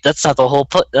like, wait, that's not the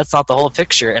whole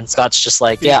picture. And Scott's just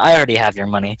like, yeah, I already have your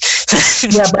money.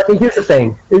 Yeah, but here's the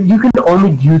thing. You can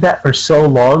only do that for so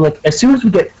long. Like, as soon as we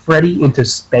get Freddy into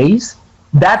space,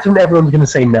 that's when everyone's going to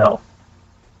say no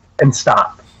and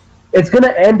stop. It's going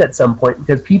to end at some point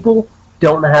because people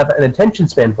don't have an attention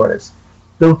span for this.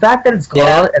 The fact that it's gone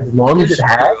Yeah, on as long as it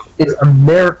has is a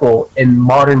miracle in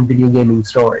modern video gaming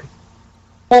story.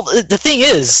 Well, the thing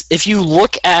is, if you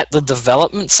look at the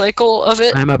development cycle of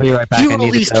it, I'm gonna be right back. You I need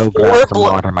to released go grab some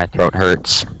four water. My throat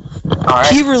hurts. All right.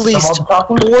 he released I'm all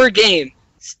talking. 4 games.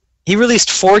 He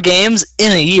released 4 games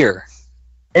in a year.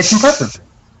 It's impressive.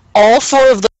 All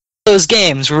 4 of those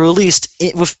games were released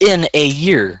within a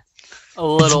year. A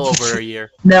little over a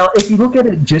year. Now, if you look at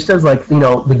it just as, like, the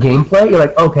gameplay, you're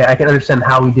like, okay, I can understand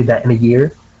how we did that in a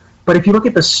year. But if you look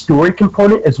at the story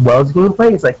component as well as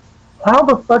gameplay, it's like, how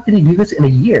the fuck did he do this in a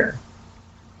year?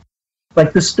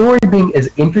 Like, the story being as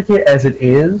intricate as it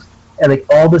is, and, like,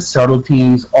 all the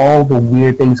subtleties, all the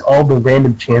weird things, all the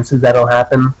random chances that'll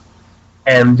happen,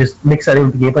 and just mix that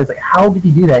into gameplay, it's like, how did he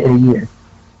do that in a year?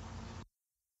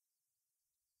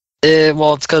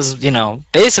 Well, it's because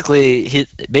basically,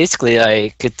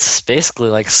 it's basically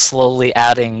like slowly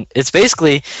adding. It's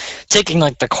basically taking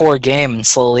like the core game and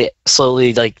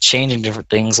slowly like changing different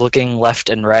things, looking left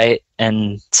and right,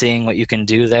 and seeing what you can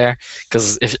do there.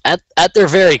 Because if at their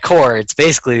very core,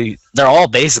 they're all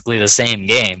basically the same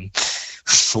game.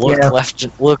 Look Yeah. left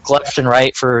and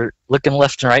right for the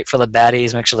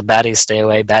baddies. Make sure the baddies stay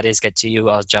away. Baddies get to you,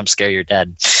 I'll jump scare, you're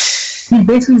dead. He's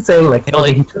basically saying, like, You know,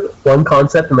 okay, he took one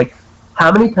concept and, like,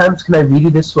 how many times can I redo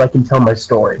this so I can tell my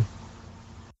story?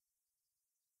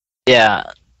 Yeah.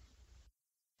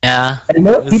 Yeah. And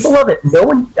people love it.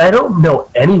 I don't know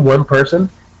any one person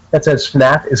that says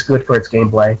FNAF is good for its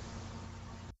gameplay.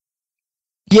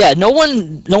 Yeah, no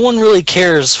one really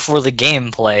cares for the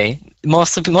gameplay.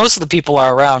 Most of the people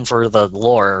are around for the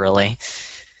lore, really,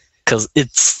 because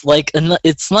it's like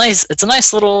it's nice. It's a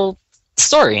nice little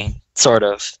story, sort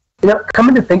of.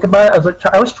 Coming to think about it,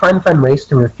 I was trying to find ways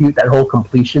to refute that whole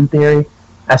completion theory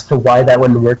as to why that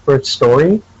wouldn't work for its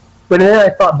story. But then I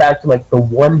thought back to, like, the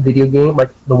one video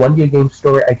game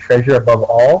story I treasure above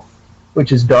all,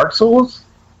 which is Dark Souls,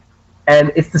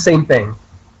 and it's the same thing.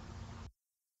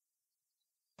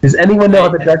 Does anyone know how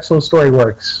the Dark Souls story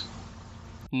works?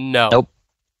 No. Nope.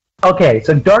 Okay,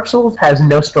 so Dark Souls has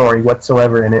no story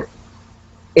whatsoever in it.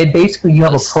 It basically, you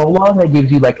have a prologue that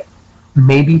gives you, like,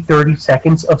 maybe 30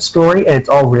 seconds of story, and it's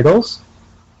all riddles.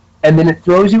 And then it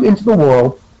throws you into the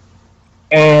world,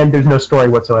 and there's no story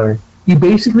whatsoever. You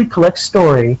basically collect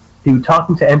story through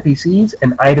talking to NPCs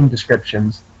and item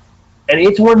descriptions. And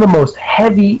it's one of the most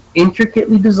heavy,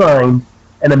 intricately designed,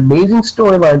 and amazing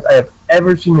storylines I have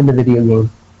ever seen in a video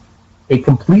game. It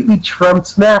completely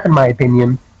trumps FNAF, in my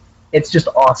opinion. It's just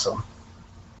awesome.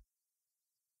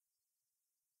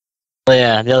 Well,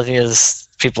 yeah, the other thing is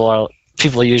people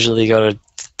usually go to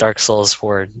Dark Souls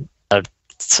for like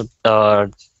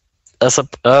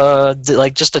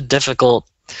just a difficult,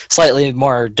 slightly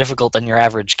more difficult than your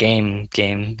average game,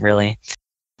 really.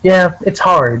 Yeah, it's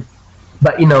hard.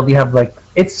 But, we have, like,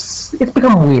 it's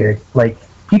become weird. Like,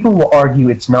 people will argue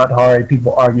it's not hard,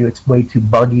 people argue it's way too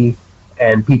buggy,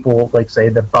 and people like say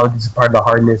the bounties are part of the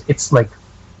hardness. It's like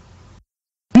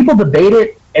people debate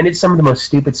it, and it's some of the most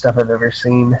stupid stuff I've ever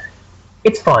seen.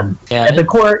 It's fun. Yeah, At the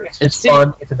core, it's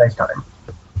fun. It's a nice time.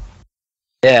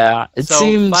 Yeah, it So,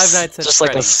 seems Five Nights at just like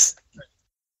a. Freddy's.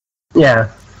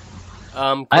 Yeah.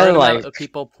 Current I amount like- of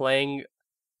people playing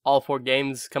all 4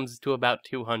 games comes to about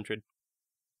 200.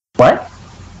 What?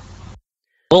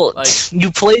 Well, like-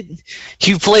 you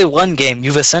play one game,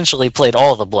 you've essentially played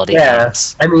all the bloody Yeah.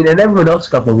 games. I mean, and everyone else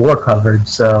got the lore covered,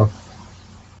 so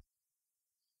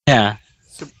Yeah.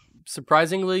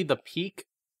 Surprisingly, the peak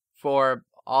for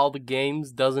all the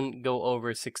games doesn't go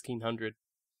over 1,600.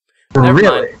 Never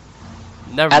really.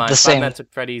 Never At mind. the Five same- Nights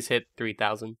at Freddy's hit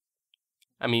 3,000.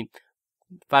 I mean,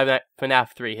 FNAF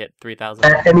 3 hit 3,000.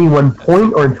 At any one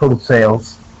point or in total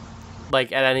sales?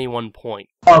 Like at any one point.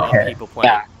 Okay. People playing.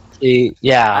 Yeah.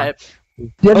 Yeah,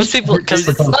 Most people, because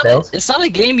for total sales? it's not a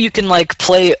game you can like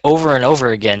play over and over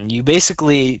again. You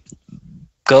basically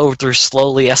go through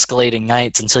slowly escalating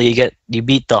nights until you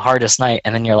beat the hardest night,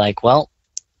 and then you're like, well,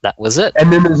 that was it.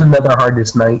 And then there's another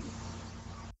hardest night.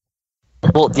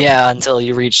 Well, yeah, until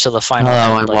you reach to the final.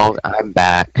 Hello, like, I'm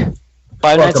back.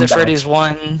 Five Nights Welcome at back. Freddy's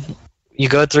 1. You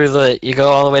go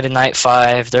all the way to night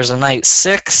 5. There's a night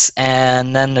 6,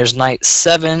 and then there's night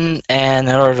 7. And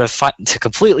in order to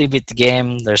completely beat the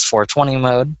game, there's 420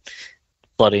 mode.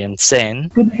 Bloody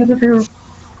insane.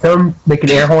 Tell him, make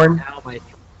an air horn.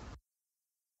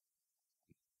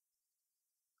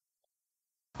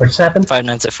 What just happened? Five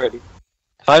Nights at Freddy's.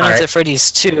 Five Nights Alright. at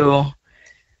Freddy's 2.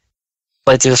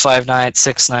 Play through the 5 night,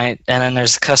 6 night, and then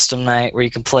there's a custom night where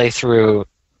you can play through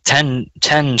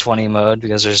 10-20 mode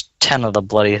because there's 10 of the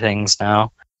bloody things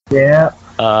now. Yeah.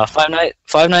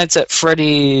 Five Nights at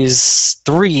Freddy's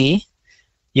 3.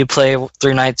 You play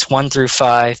through nights 1 through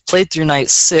 5, play through night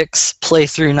 6, play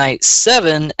through night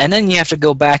 7, and then you have to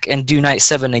go back and do night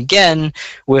 7 again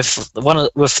with one of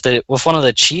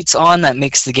the cheats on that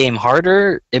makes the game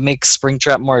harder. It makes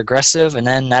Springtrap more aggressive, and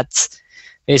then that's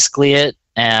basically it.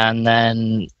 And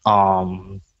then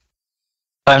Five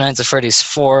Nights at Freddy's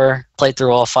 4, play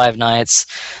through all 5 nights,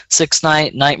 6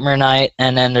 night, Nightmare Night,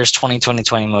 and then there's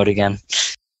 20-20-20 mode again.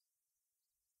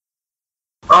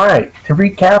 Alright, to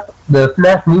recap, the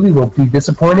FNAF movie will be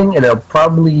disappointing and it'll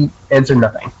probably answer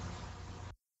nothing.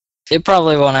 It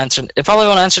probably won't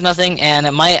answer nothing, and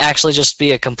it might actually just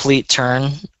be a complete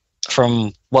turn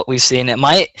from what we've seen. It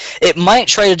might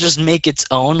try to just make its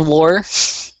own lore.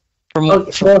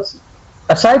 Okay, well,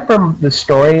 aside from the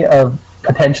story of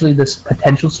this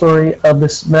potential story of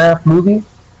this FNAF movie,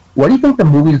 what do you think the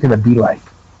movie is going to be like?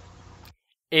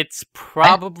 It's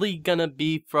probably gonna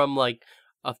be from like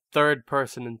a third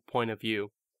person point of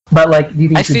view. But like, do you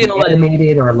think I it's gonna feel be like-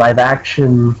 animated or live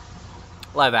action?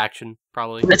 Live action,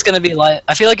 probably. It's gonna be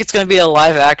I feel like it's gonna be a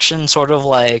live action sort of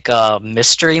like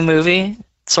mystery movie,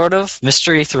 sort of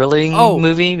mystery thrilling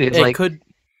movie. Because,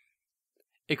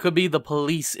 It could be the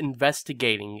police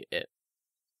investigating it,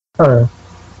 Huh.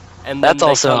 and That's then they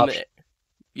also an come. option.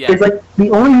 Yeah, It's like the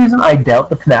only reason I doubt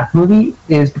the FNAF movie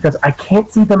is because I can't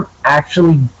see them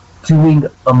actually doing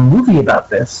a movie about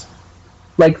this.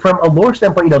 Like from a lore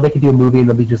standpoint, they could do a movie and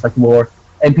it'll be just like lore,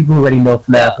 and people who already know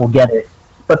FNAF will get it.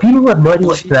 But people who have no idea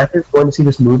what FNAF is going to see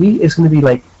this movie is going to be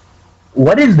like,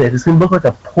 "What is this?" It's going to look like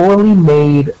a poorly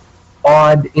made,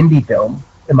 odd indie film,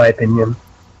 in my opinion.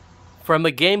 from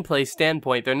a gameplay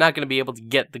standpoint, they're not going to be able to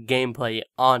get the gameplay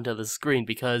onto the screen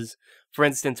because, for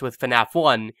instance, with FNAF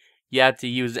 1, you had to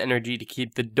use energy to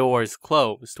keep the doors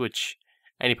closed, which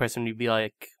any person would be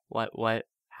like, what,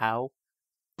 how?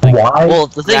 Why? Well,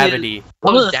 the thing is, Gravity.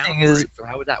 one of the thing is, So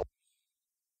how would that?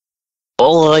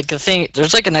 well, like the thing,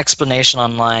 there's like an explanation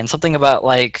online, something about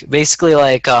like basically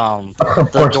like Of the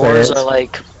course there doors is.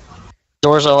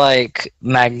 are like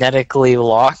magnetically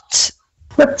locked.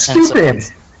 That's and so stupid.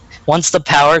 once the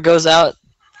power goes out,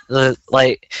 once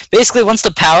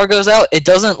the power goes out, it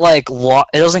doesn't it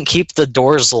doesn't keep the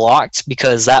doors locked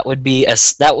because that would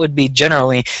be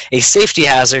generally a safety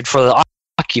hazard for the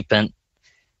occupant.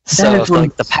 So That if is one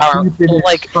like the power,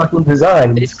 stupid fucking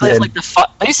design. basically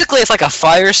if like a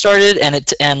fire started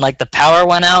and like the power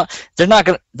went out,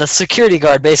 the security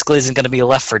guard basically isn't gonna be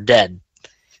left for dead.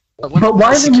 But why the would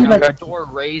you security like? guard- The door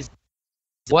raised.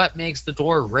 What makes the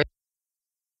door raise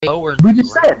lower? We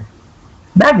just said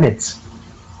magnets.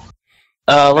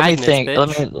 Let me Magnets, think.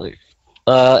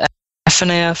 bitch.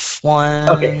 FNAF 1.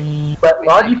 Okay. But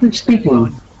logically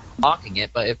speaking, Locking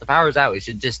it, but if the power's out, it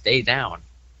should just stay down.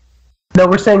 no,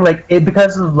 we're saying like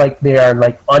because of like they are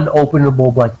like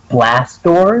unopenable like blast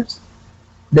doors.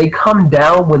 They come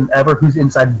down whenever who's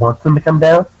inside wants them to come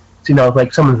down. So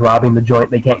like someone's robbing the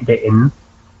joint, they can't get in,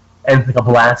 and it's like a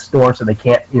blast door, so they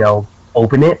can't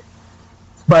open it.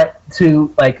 But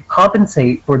to like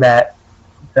compensate for that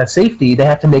safety, they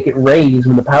have to make it raise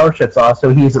when the power shuts off, so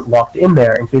he isn't locked in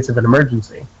there in case of an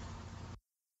emergency.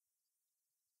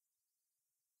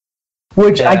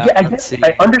 Which Yeah, I let's guess see.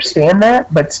 I understand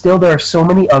that, but still there are so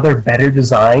many other better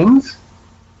designs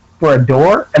for a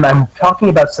door, and I'm talking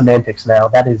about semantics now.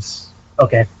 That is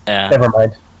okay. Yeah. Never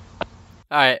mind.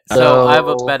 Alright, so I have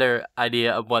a So- better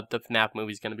idea of what the FNAF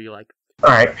movie's gonna be like. All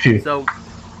right, shoot. So,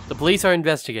 the police are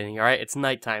investigating, alright? It's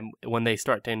nighttime when they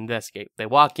start to investigate. They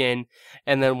walk in,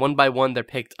 and then one by one they're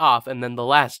picked off, and then the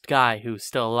last guy who's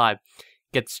still alive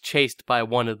gets chased by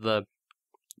one of the,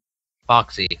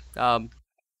 Foxy. they're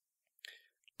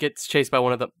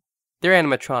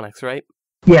animatronics, right?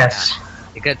 Yes.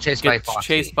 You get chased by Gets Foxy.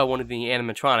 chased by one of the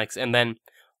animatronics, and then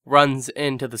runs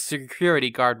into the security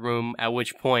guard room, at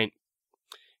which point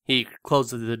he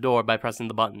closes the door by pressing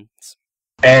the buttons.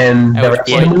 And At the which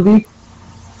rest of the point- movie?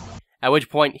 At which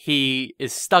point he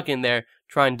is stuck in there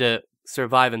trying to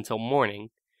survive until morning.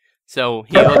 So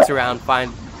he looks around,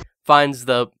 finds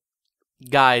the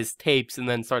guy's tapes, and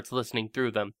then starts listening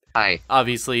through them. Hi.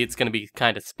 Obviously, it's going to be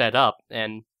kind of sped up,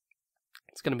 and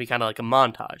it's going to be kind of like a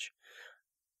montage.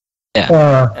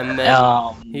 And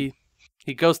then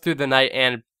he goes through the night,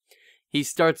 and he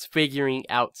starts figuring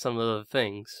out some of the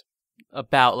things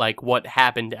about like what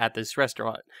happened at this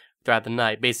restaurant throughout the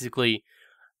night. Basically,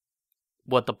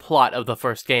 what the plot of the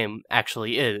first game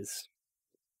actually is.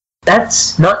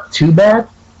 That's not too bad,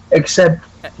 except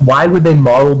why would they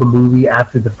model the movie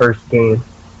after the first game?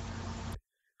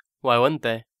 Why wouldn't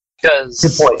they? Because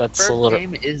Good point. that's First a little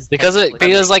game is because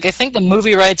technically- like I think the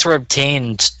movie rights were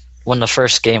obtained when the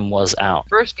first game was out.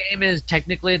 First game is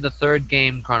technically the third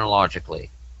game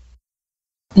chronologically.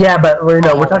 Yeah, but we're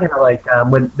talking about like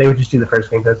when they would just do the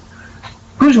first game. Because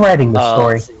who's writing this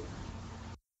story? Let's see.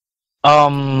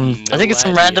 I think it's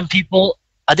some idea. random people.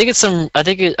 I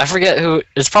forget who.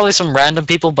 It's probably some random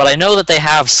people, but I know that they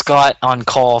have Scott on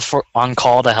call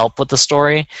to help with the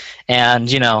story, and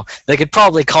they could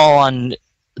probably call on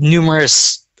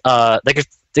numerous. They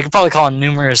could probably call on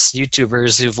numerous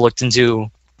YouTubers who've looked into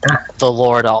the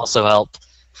lore to also help.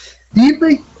 Do you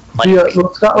think?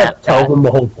 Will Scott like tell them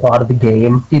the whole plot of the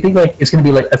game? Do you think like it's gonna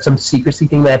be like some secrecy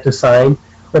thing they have to sign,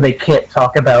 where they can't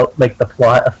talk about like the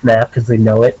plot of FNAF because they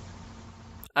know it?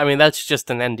 I mean, that's just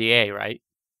an NDA, right?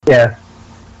 Yeah.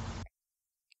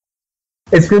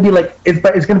 It's gonna be like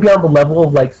it's gonna be on the level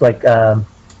of like the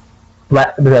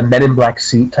Men in Black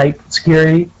suit type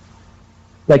security.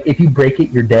 Like if you break it,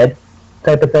 you're dead,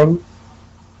 type of thing.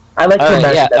 I like to Alright,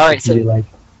 imagine yeah, that's alright, what it'd be like.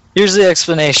 Here's the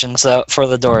explanation for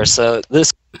the doors. So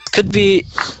this could be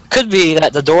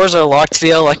that the doors are locked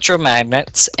via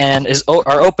electromagnets and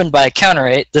are opened by a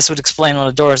counterweight. This would explain when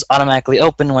the doors automatically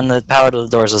open when the power to the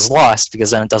doors is lost,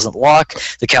 because then it doesn't lock,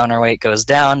 the counterweight goes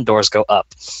down, doors go up.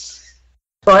 So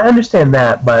I understand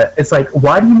that, but it's like,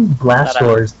 why do you need glass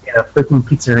doors in a freaking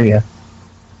pizzeria?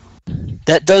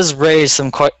 That does raise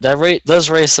some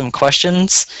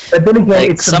questions. But then again, Like,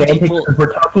 it's some semantics people- because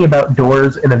we're talking about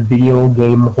doors in a video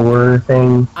game horror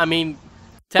thing. I mean,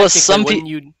 Plus,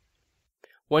 technically,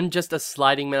 wouldn't just a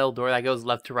sliding metal door that goes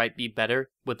left to right be better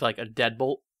with like a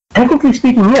deadbolt? Technically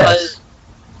speaking, yes.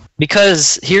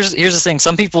 Because here's the thing: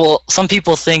 some people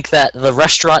think that the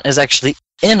restaurant is actually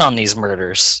in on these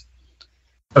murders,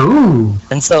 Ooh.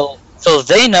 and so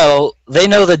they know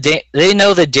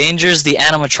the dangers the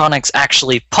animatronics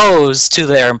actually pose to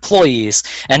their employees,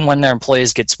 and when their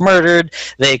employees gets murdered,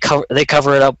 they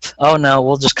cover it up. Oh no,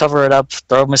 we'll just cover it up,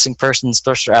 throw missing persons,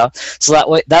 thruster out.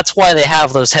 So that's why they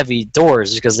have those heavy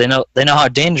doors, because they know how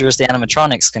dangerous the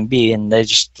animatronics can be, and they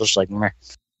just like meh.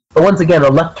 But once again, a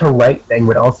left to right thing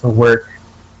would also work.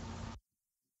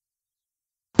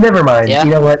 Never mind. Yeah.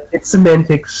 You know what? It's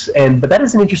semantics, but that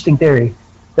is an interesting theory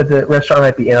that the restaurant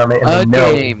might be in on it. And A they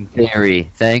know. game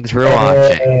theory. Thanks for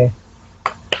watching.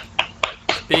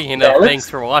 Speaking Yeah, of, let's- thanks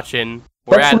for watching.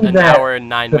 We're let's at leave an that hour and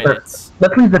 9 to the- minutes.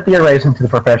 Let's leave the theorizing to the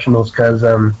professionals, because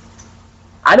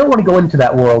I don't want to go into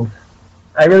that world.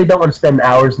 I really don't want to spend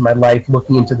hours of my life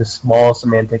looking into the small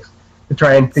semantics to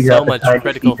try and figure So out the much tiniest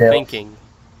critical details. thinking.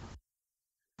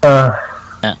 Yeah.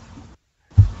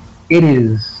 It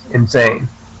is insane.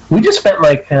 We just spent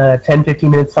like 10-15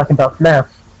 minutes talking about FNAF.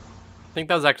 I think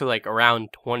that was actually like around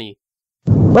 20.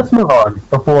 Let's move on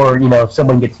before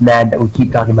someone gets mad that we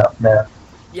keep talking about FNAF.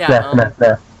 Yeah,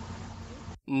 FNAF.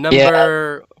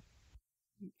 number...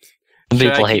 Should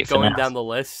People I hate keep going FNAF. down the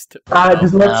list?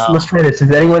 Just let's try this.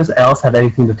 Does anyone else have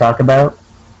anything to talk about?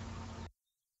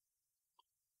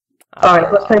 All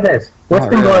right, let's try this. What's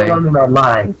been Alright. going on in our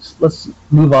lives? Let's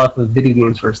move on to video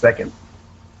games for a second.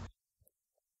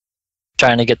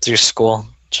 Trying to get through school.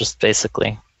 just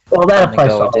basically Well, that trying to applies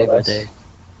to go all day of by us. day.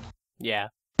 Yeah.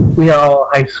 We are all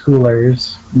high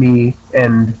schoolers, me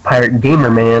and Pirate Gamer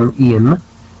Man Ian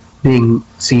being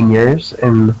seniors,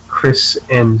 and Chris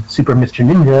and Super Mr.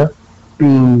 Ninja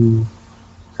being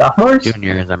sophomores.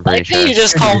 Juniors, I'm I pretty think sure. you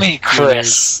just call me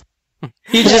Chris.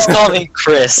 You just call me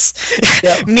Chris.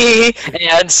 Yep. Me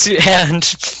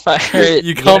and Pirate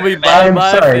You call me Gamer by I'm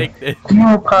my sorry. fake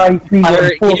Zero Pi 3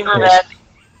 Pirate and 4 Gamer Man.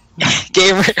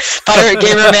 Pirate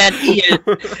Gamer Man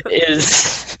Ian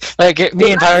is like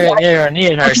me and Pirate Gamer and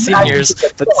Ian are seniors,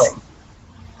 but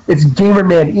It's Gamer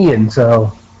Man Ian,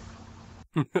 so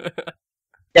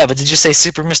yeah. But did you say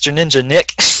Super Mr. Ninja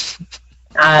Nick?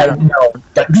 I know.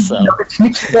 But So. it's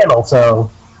Nick's channel,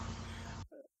 so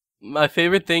My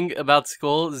favorite thing about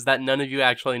school is that none of you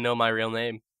actually know my real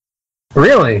name.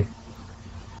 really,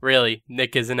 Really,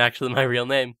 Nick isn't actually my real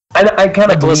name. I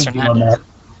kind of Nicholas believe you on Hernandez. that.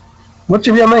 What's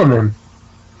your real name then?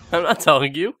 I'm not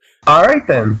telling you. All right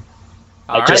then.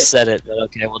 I just said it, but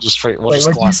okay, we'll just Wait, gloss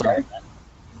what'd you over say? it.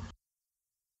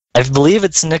 I believe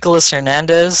it's Nicholas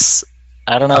Hernandez.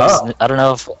 I don't know. Oh. I don't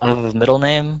know if I have a middle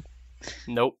name.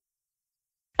 Nope,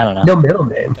 I don't know. No middle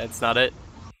name. that's not it.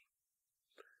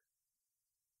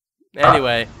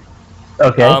 Anyway,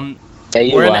 Okay, Yeah,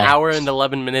 you we're an lie. hour and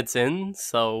 11 minutes in,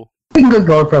 so we can go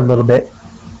going for a little bit.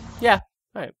 Yeah,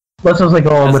 alright. Let's just like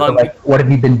go on As with the, long- like, what have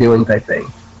you been doing type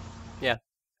thing. Yeah.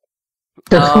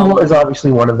 So school is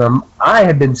obviously one of them. I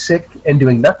have been sick and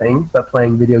doing nothing but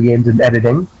playing video games and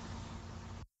editing.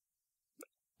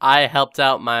 I helped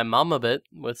out my mom a bit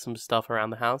with some stuff around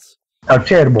the house. How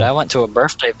charitable. I went to a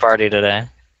birthday party today.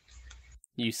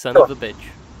 You son of a bitch.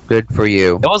 Good for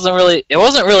you. It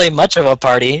wasn't really much of a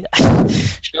party.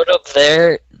 Showed up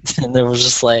there, and there was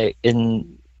just like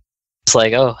it's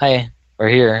like, oh hey, we're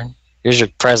here. Here's your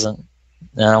present.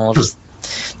 And we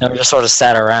just sort of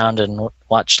sat around and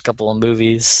watched a couple of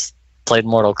movies, played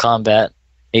Mortal Kombat,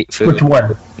 ate food, Which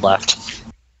one? left.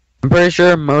 I'm pretty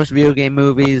sure most video game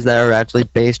movies that are actually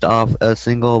based off a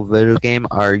single video game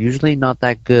are usually not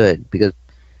that good because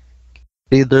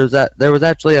there was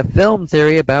actually a film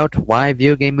theory about why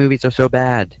video game movies are so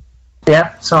bad.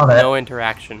 Yeah, saw that. No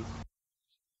interaction.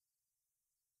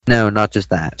 No, not just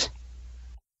that.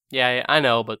 Yeah, I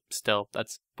know, but still,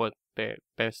 that's what Bare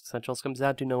Essentials comes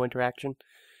down to, no interaction.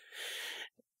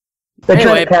 They try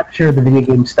Anyway. to capture the video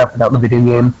game stuff without the video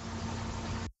game.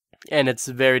 And it's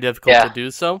very difficult Yeah. to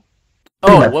do so.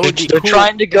 Pretty Oh, much. what would be They're cool?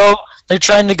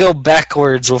 trying to go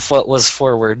backwards with what was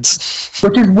forwards.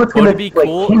 Which is what's Would going it to be like,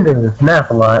 cool- hinder FNAF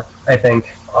a lot, I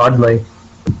think, oddly.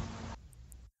 What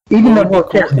Even though would be we'll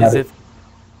care cool about is it.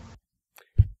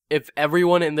 if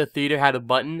everyone in the theater had a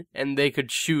button and they could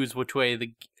choose which way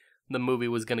the movie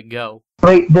was gonna go.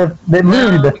 Wait,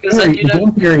 literally the because then theory, you the don't-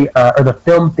 game theory, or the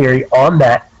film theory on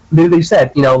that literally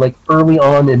said, like early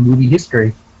on in movie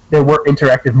history, there were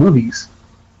interactive movies.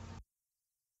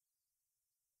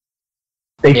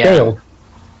 They Yeah. failed.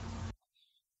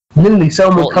 Literally,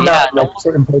 someone Well, would come yeah, out at like,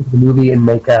 certain points of the movie and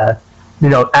make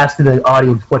ask the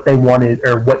audience what they wanted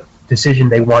or what decision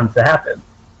they wanted to happen,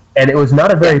 and it was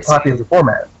not a very Yes. popular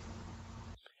format.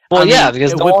 Well, I mean, yeah,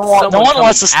 because no with one someone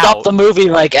wants to coming stop out- the movie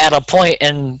like at a point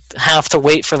and have to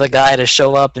wait for the guy to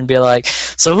show up and be like,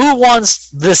 "So who wants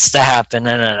this to happen?"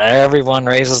 And then everyone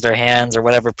raises their hands or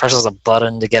whatever, presses a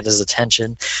button to get his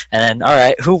attention, and then all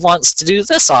right, who wants to do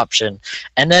this option?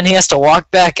 And then he has to walk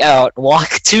back out, walk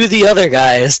to the other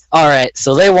guys. All right,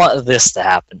 so they want this to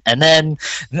happen, and then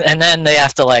they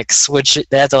have to like switch it.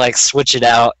 They have to like switch it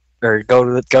out. Or go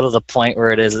to the point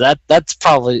where it is. That's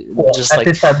probably Well, just at like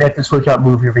this time, they have to switch out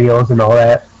movie reels and all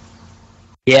that.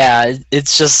 yeah,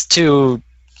 it's just too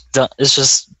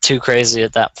crazy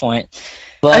at that point.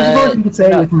 I suppose But you could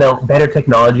say with better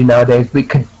technology nowadays, it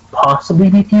could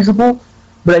possibly be feasible,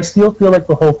 but I still feel like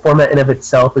the whole format in of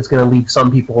itself is going to leave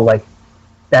some people like,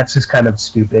 that's just kind of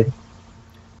stupid.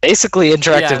 basically,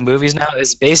 interactive Yeah. movies now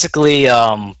is basically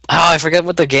I forget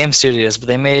what the game studio is, but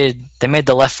they made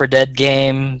the Left 4 Dead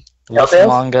game, Wolf Telltale?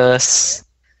 Among Us,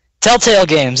 Telltale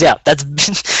Games. Yeah, that's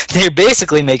they're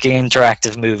basically making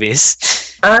interactive movies.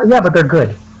 Yeah, but they're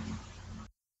good.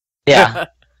 Yeah,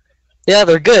 yeah,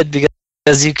 they're good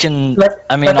because you can. Like,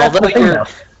 I mean, but that's although the thing, you're though.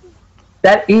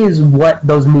 That is what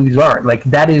those movies are. Like,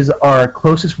 that is our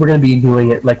closest we're going to be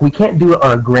doing it. Like, we can't do it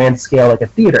on a grand scale like a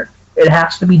theater. It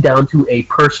has to be down to a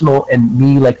personal and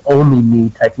me, like, only me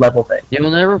type level thing. You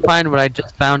will never find what I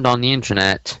just found on the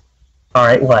internet. All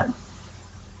right, what?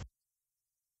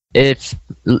 It's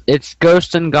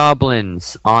Ghosts and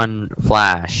Goblins on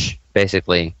Flash,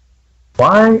 basically.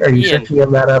 Why are you Ian.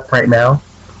 searching that up right now?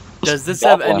 Does this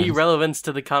have any Goblins. relevance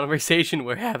to the conversation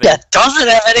we're having? Yeah, doesn't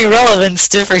have any relevance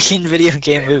to freaking video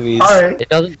game movies. Alright. It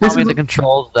doesn't This tell me is- the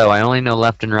controls though. I only know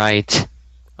left and right.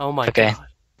 Oh my Okay. god.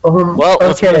 Well,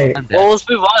 okay. let's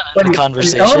move on in But the I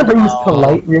conversation. want to bring this to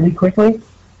light really quickly.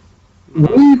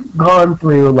 We've gone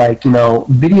through, like,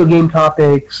 video game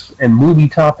topics and movie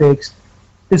topics.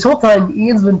 This whole time,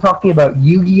 Ian's been talking about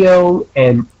Yu-Gi-Oh!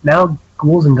 And now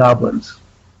Ghouls and Goblins.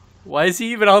 Why is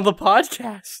he even on the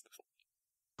podcast?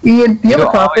 Ian, do you have a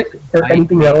You're topic or right.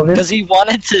 anything relevant? Because he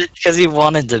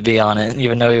wanted to be on it,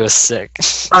 even though he was sick.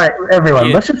 Alright, everyone,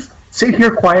 Ian. let's just sit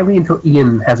here quietly until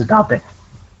Ian has a topic.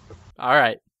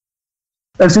 Alright.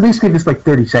 Let's at least give this like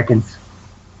 30 seconds.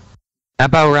 How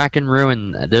about Rack and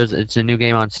Ruin? It's a new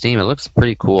game on Steam. It looks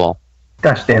pretty cool.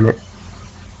 Gosh damn it.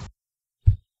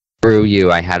 Screw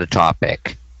you, I had a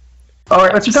topic.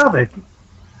 Alright, what's your topic?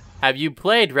 Have you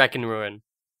played Wreck and Ruin?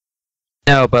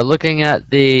 No, but looking at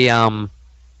the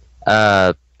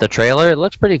trailer, it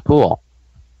looks pretty cool.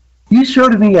 You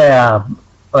showed me a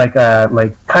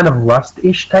kind of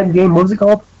Rust-ish type game. What was it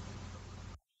called?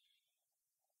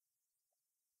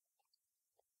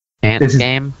 Ant This is-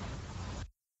 game.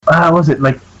 Was it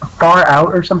like Far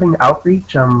Out or something?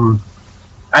 Outreach?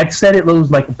 I'd said it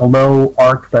was like below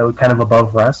Ark, but kind of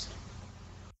above Rust.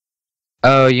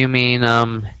 Oh, you mean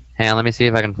hang on, let me see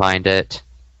if I can find it.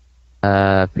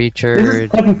 This is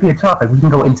Featured. technically a topic. We can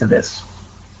go into this.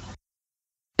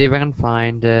 See if I can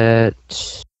find it.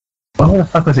 What the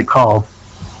fuck was it called?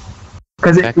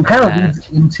 Because it Check kind of that. leads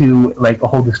into like a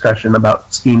whole discussion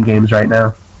about Steam games right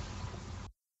now.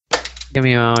 Give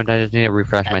me a moment. I just need to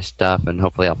refresh my stuff, and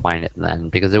hopefully I'll find it then,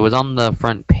 because it was on the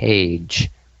front page,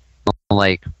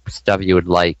 like stuff you would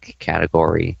like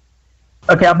category.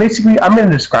 Okay, I'm going to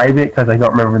describe it because I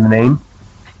don't remember the name.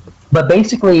 But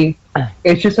basically,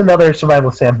 it's just another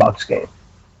survival sandbox game.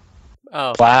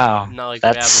 Oh, Wow, not like we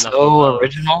have that's enough so of those.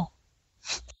 original.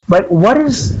 Like,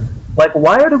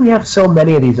 why do we have so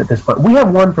many of these at this point? We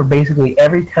have one for basically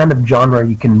every kind of genre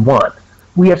you can want.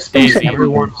 We have Space Daisy.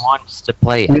 Everyone Invaders. wants to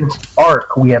play We it. have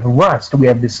Ark. We have Rust. We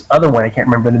have this other one I can't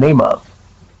remember the name of.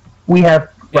 We have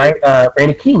Reign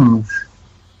of Kings.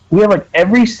 We have like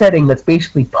every setting that's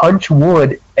basically punch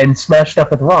wood and smashed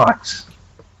up with rocks.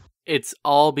 It's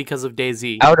all because of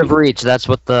DayZ. Out of Reach. That's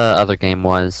what the other game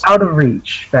was. Out of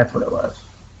Reach. That's what it was.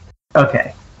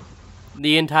 Okay.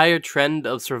 The entire trend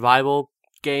of survival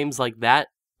games like that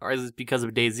is because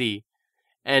of DayZ.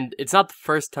 And it's not the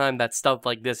first time that stuff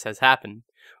like this has happened.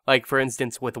 Like, for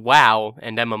instance, with WoW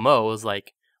and MMOs,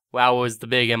 like, WoW was the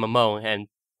big MMO, and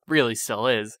really still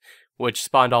is, which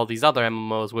spawned all these other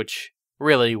MMOs, which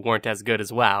really weren't as good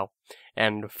as WoW,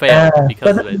 and failed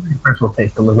because but of it. that's my personal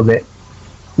taste a little bit.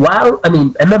 WoW, I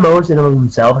mean, MMOs in and of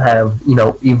themselves have,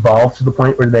 evolved to the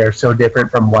point where they're so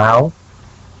different from WoW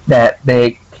that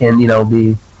they can,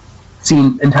 be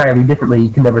seen entirely differently. You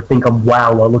can never think of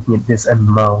WoW while looking at this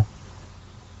MMO.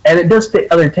 And it does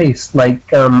fit other tastes. Like,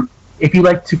 if you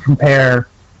like to compare,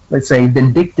 let's say,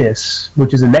 Vindictus,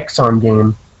 which is a Nexon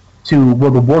game, to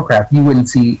World of Warcraft, you wouldn't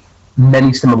see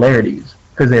many similarities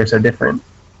because they're so different.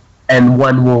 And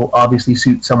one will obviously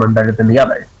suit someone better than the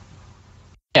other.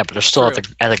 Yeah, but they're still True.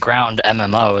 at the ground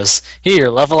MMOs. Here,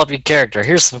 level up your character.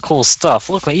 Here's some cool stuff.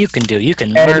 Look what you can do. You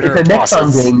can And murder it's a Nexon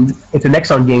bosses. game. It's a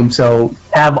Nexon game, so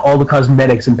have all the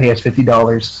cosmetics and pay us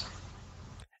 $50.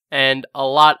 And a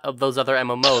lot of those other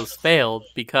MMOs failed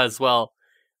because, well,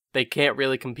 they can't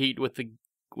really compete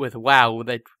with WoW,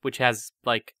 which has,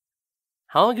 like,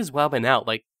 how long has WoW been out?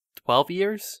 Like, 12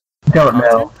 years? Don't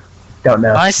know. Don't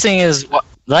know. The nice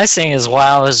thing is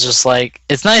WoW is just like,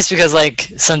 it's nice because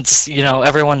like since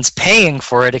everyone's paying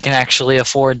for it, it can actually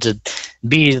afford to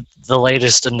be the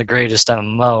latest and the greatest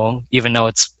MMO, even though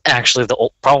it's actually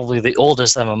probably the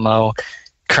oldest MMO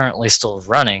currently still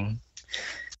running.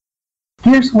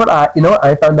 Here's what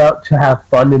I found out to have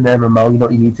fun in the MMO. You know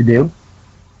what you need to do?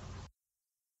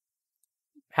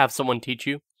 Have someone teach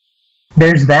you?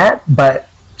 There's that, but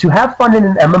to have fun in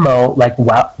an MMO like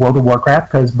World of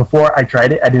Warcraft, because before I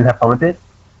tried it, I didn't have fun with it.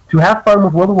 To have fun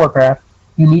with World of Warcraft,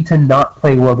 you need to not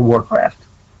play World of Warcraft.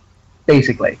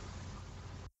 Basically.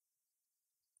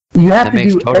 You have That to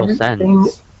makes do total everything.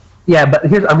 sense. Yeah, but I'm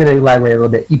going to elaborate a little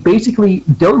bit. You basically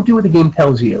don't do what the game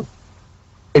tells you.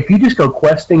 If you just go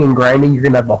questing and grinding, you're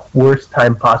going to have the worst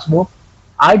time possible.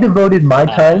 I devoted my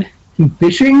time to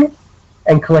fishing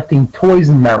and collecting toys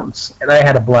and mounts, and I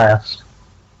had a blast.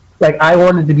 Like, I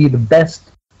wanted to be the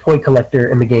best toy collector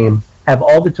in the game, have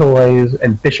all the toys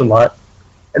and fish a lot,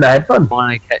 and I had fun,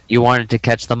 You wanted to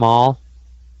catch them all?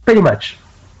 pretty much.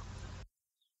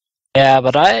 Yeah,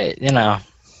 but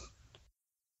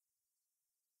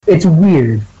It's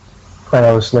weird, quite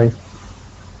honestly.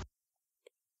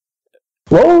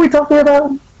 What were we talking about?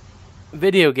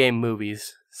 Video game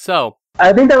movies. So,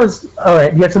 I think that was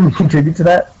alright. You had something to contribute to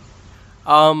that?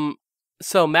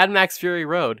 so Mad Max Fury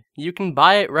Road, you can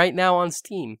buy it right now on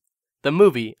Steam. The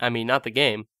movie, I mean, not the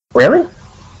game. Really?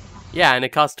 Yeah, and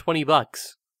it costs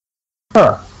 $20.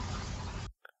 Huh.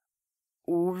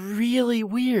 Really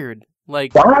weird.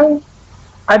 Like, Why?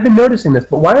 I've been noticing this,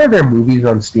 but why are there movies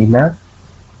on Steam now?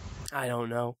 I don't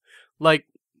know. Like,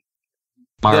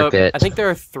 Market. I think there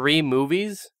are 3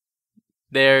 movies.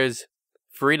 There's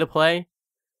Free to Play,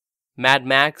 Mad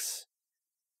Max.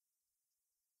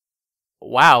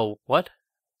 Wow, what?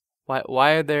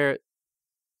 Why are there...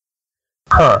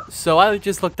 Huh. So I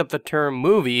just looked up the term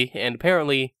movie, and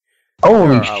apparently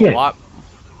Holy there are shit. a lot...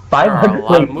 500.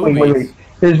 lot of Wait. movies.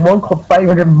 There's one called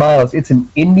 500 Miles. It's an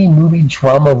indie movie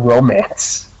drama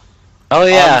romance. Oh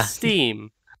yeah, on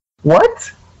Steam.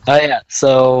 What? oh yeah.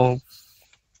 So,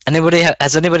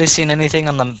 has anybody seen anything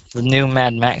on the new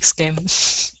Mad Max game?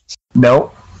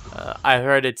 No. I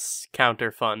heard it's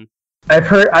counter fun.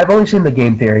 I've only seen the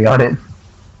game theory on it.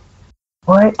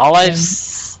 What? all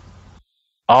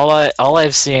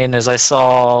I've seen is I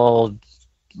saw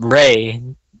Ray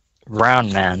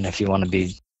Round Man, if you want to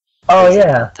be Oh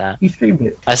yeah. that. He streamed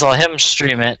it. I saw him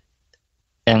stream it,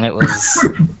 and it was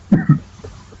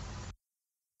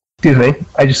Excuse me.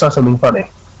 I just saw something funny.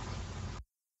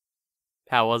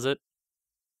 How was it?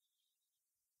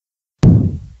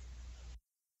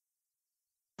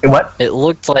 What? it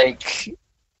looked like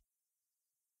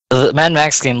the Mad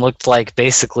Max game looked like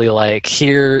basically like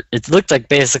here. It looked like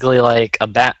basically like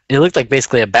It looked like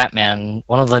basically a Batman,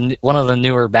 one of the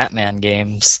newer Batman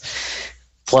games.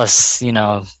 Plus,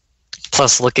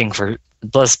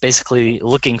 plus basically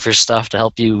looking for stuff to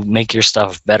help you make your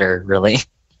stuff better. Really,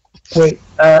 Wait.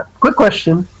 Quick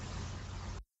question.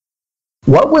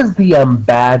 What was the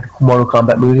bad Mortal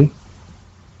Kombat movie?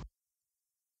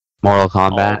 Mortal All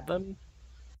Kombat. of them?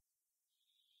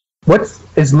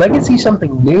 Is Legacy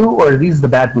something new, or are these the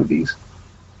bad movies?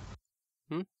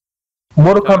 Hmm?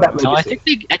 Mortal Kombat Legacy. no,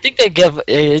 I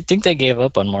think they gave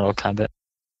up on Mortal Kombat.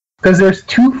 Because there's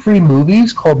 2 free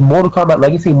movies called Mortal Kombat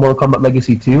Legacy and Mortal Kombat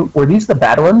Legacy 2. Were these the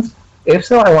bad ones? If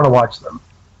so, I want to watch them.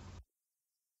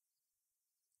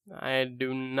 I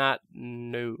do not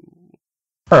know.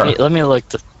 Huh. Wait, let me look.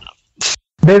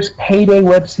 There's Payday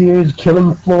web series,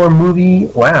 Killing Floor movie.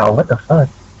 Wow, what the fuck?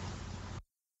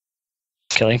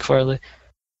 Killing Floor.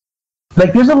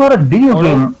 Like, there's a lot of video Oh,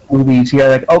 game movies here.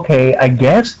 Like, okay, I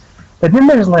guess. But then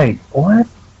there's like, what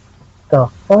the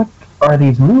fuck are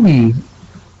these movies?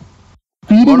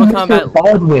 Feeding Mortal Mr. Kombat-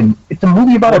 Baldwin. It's a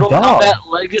movie about Mortal a dog. Kombat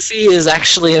Legacy is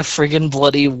actually a friggin'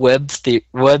 bloody web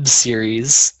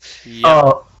series Yep.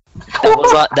 that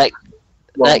was that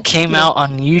Well, came out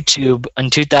on YouTube in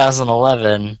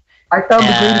 2011. I found the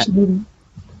Yeah. greatest movie.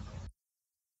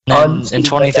 And On in Steam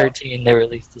 2013, they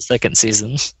released the second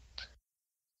season.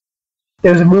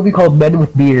 There's a movie called Men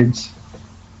with Beards.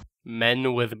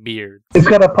 Men with beards. It's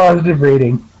got a positive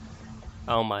rating.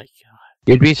 Oh my god.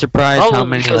 You'd be surprised Oh, how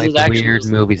many because it actually weird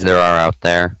was- movies there are out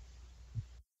there.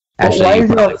 But Actually, why you'd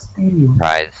is it probably on Steam?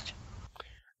 surprised.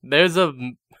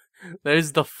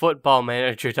 There's the Football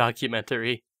Manager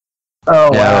documentary. Oh,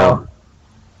 No. wow.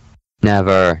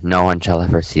 Never. No one shall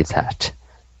ever see that.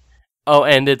 Oh,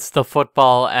 and it's the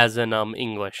football as in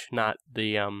English, not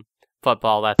the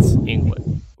football that's English.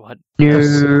 What? Okay,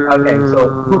 so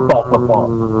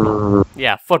football.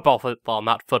 Yeah, football,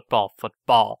 not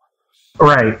football.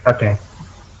 Right, okay.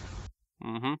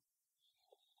 Mm-hmm.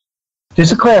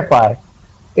 Just to clarify,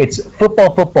 it's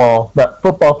football, not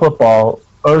football,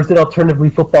 or is it alternatively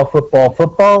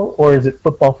football, or is it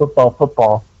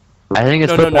football? I think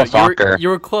it's No, football no. soccer. You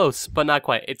were close, but not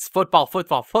quite. It's football.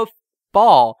 Not football.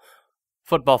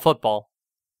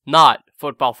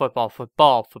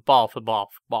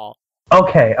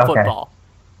 Okay. Football.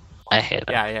 I hate it.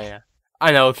 Yeah.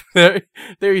 I know.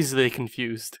 They're easily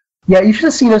confused. Yeah, you should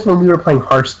have seen us when we were playing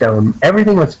Hearthstone.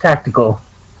 Everything was tactical.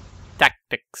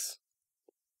 Tactics.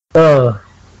 Ugh.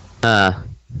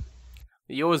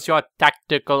 Use your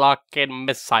tactical arcade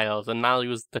missiles, and I'll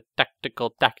use the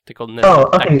tacticalness. Oh,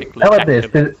 okay. How about this?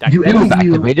 Do any You've of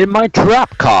you... activated my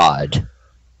trap card.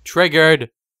 Triggered.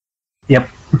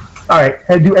 Alright,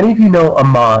 do any of you know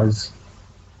Amaz?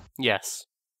 Yes.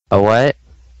 A what?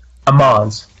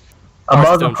 Amaz. Amaz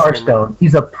Hearthstone of Hearthstone.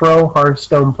 He's a pro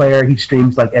Hearthstone player. He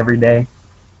streams like every day.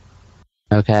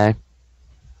 Okay.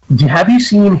 Have you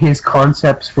seen his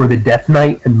concepts for the Death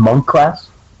Knight and Monk class?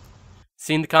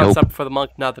 Seen the concept for the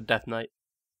monk, not the Death Knight.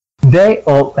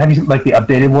 Have you seen like the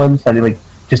updated ones? Have they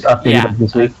just updated Yeah. them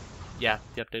this week? Yeah,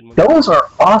 the updated one. Those are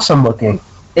awesome looking.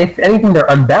 If anything, they're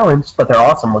unbalanced, but they're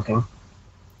awesome looking.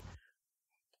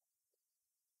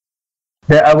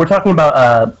 We're talking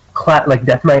about like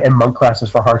Death Knight and Monk classes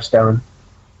for Hearthstone.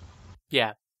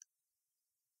 Yeah.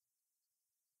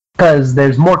 Because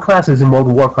there's more classes in World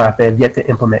of Warcraft they have yet to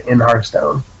implement in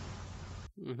Hearthstone.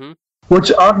 Mm-hmm.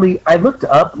 Which, oddly, I looked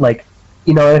up, like,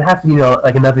 it'd have to be,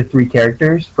 like another 3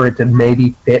 characters for it to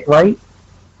maybe fit right.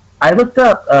 I looked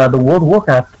up the World of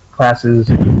Warcraft classes.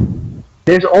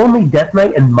 There's only Death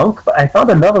Knight and Monk, but I found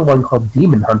another one called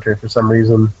Demon Hunter for some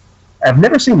reason. I've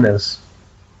never seen this.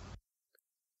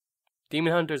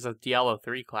 Demon Hunter's a Diablo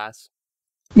 3 class.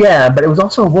 Yeah, but it was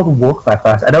also a World of Warcraft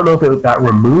class. I don't know if it got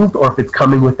removed or if it's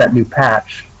coming with that new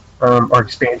patch or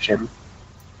expansion.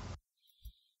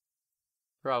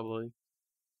 Probably.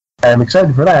 I'm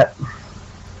excited for that.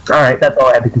 Alright, that's all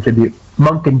I had to contribute.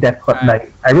 Monk and Death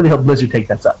Knight. I really hope Blizzard takes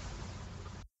that up.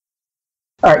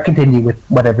 Alright, continue with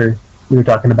whatever we were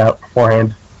talking about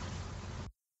beforehand.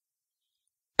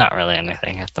 Not really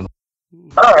anything at the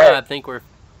moment. All right. Yeah, I think we're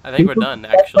done,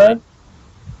 actually.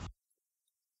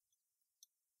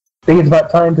 I think it's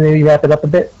about time to maybe wrap it up a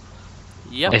bit.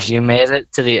 Yep. If you made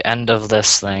it to the end of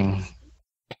this thing,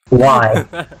 Why?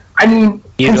 I mean,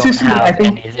 you don't consistently, have I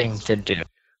think anything to do.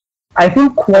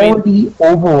 quality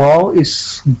overall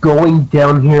is going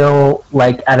downhill,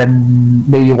 like at a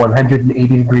maybe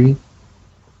 180-degree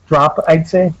drop, I'd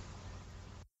say.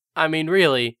 I mean,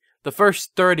 really, the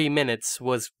first 30 minutes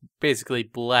was basically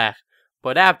black,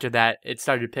 but after that, it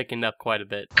started picking up quite a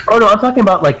bit. Oh no, I'm talking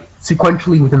about like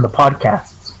sequentially within the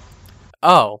podcasts.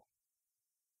 Oh.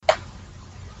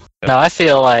 No, I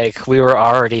feel like we were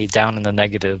already down in the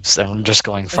negatives and we're just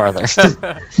going farther.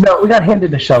 No, we got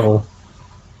handed a shovel.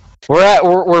 we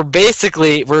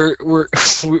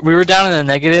were down in the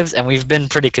negatives and we've been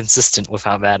pretty consistent with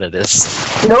how bad it is.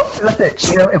 That's it.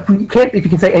 If you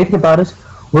can say anything about us,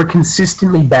 we're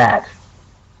consistently bad.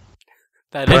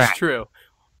 That is Correct. true.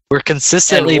 We're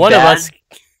consistently And one bad, of us,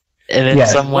 and in Yeah.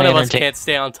 some way one of us entertaining. can't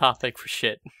stay on topic for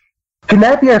shit. Can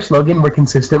that be our slogan? We're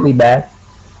consistently bad.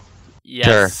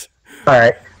 Yes. All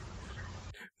right.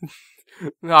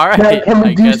 All right. Now, can we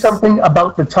I do guess. something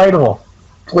about the title,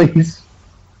 please?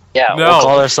 Yeah, No. we'll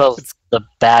call ourselves the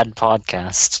Bad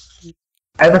Podcast.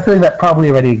 I have a feeling that probably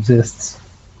already exists.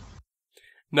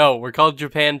 No, we're called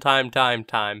Japan Time.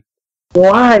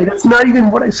 Why? That's not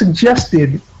even what I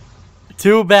suggested.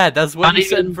 Too bad. That's what Not you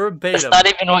said even- That's verbatim. not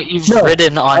even what you've No,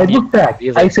 written I on looked back.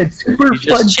 either. I said Super You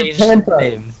Fun just changed Japan the Time.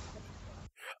 name.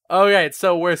 Okay,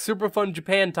 so we're Super Fun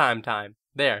Japan Time.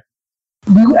 There.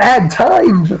 You add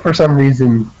time for some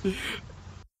reason.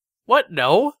 What?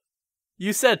 No.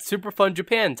 You said Super Fun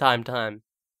Japan Time.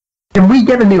 Can we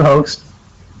get a new host?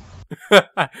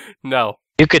 No.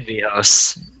 You could be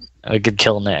host. I could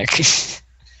kill Nick.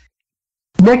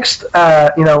 Next,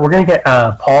 we're gonna get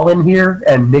Paul in here,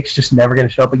 and Nick's just never gonna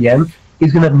show up again.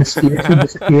 He's gonna mysteriously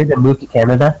disappear and move to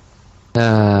Canada.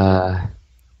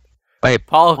 Wait,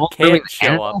 Paul Paul's can't moving to show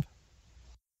Canada? up.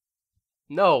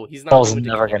 No, he's not Paul's moving to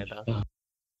never Canada. gonna.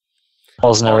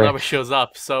 Paul's Paul never. never shows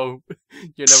up, so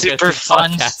you're never Super gonna do the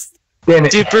fun. podcast. Damn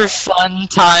it! Super fun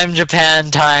time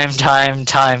Japan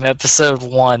time episode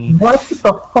 1. What the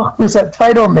fuck was that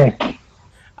title, Nick?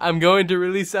 I'm going to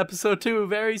release episode 2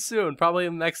 very soon, probably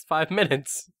in the next 5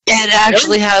 minutes. It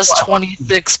actually has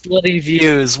 26 bloody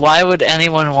views. Why would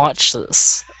anyone watch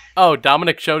this? Oh,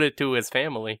 Dominic showed it to his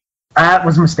family. That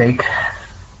was a mistake.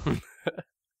 I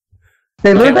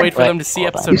Learned can't that- wait for them to see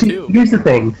hold on. episode You see, 2. here's the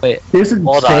thing. Wait, There's a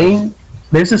hold on. saying.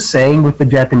 There's a saying with the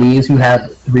Japanese who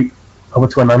have.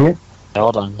 What's going on here?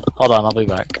 hold on, I'll be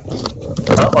back.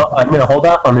 Well, I'm gonna hold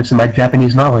off on this in my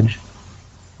Japanese knowledge.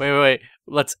 Wait.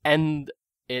 Let's end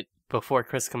it before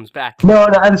Chris comes back. No,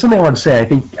 there's something I want to say. I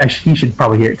think he should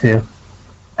probably hear it too.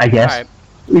 I guess. Alright.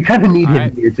 We kind of need him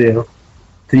Alright. here too.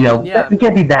 So, Yeah. we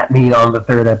can't be that mean on the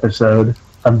 3rd episode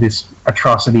of this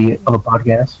atrocity of a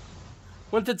podcast.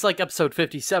 Once it's like episode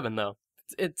 57, though,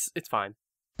 it's fine.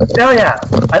 Oh yeah,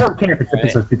 I don't care if it's Alright.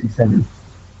 episode 57.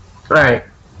 Alright,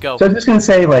 Go. so I'm just gonna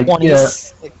say, like,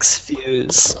 26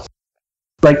 views.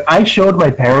 like I showed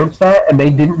my parents that, and they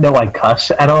didn't know I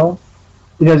cuss at all.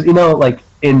 Because, like,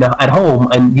 at home,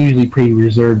 I'm usually pretty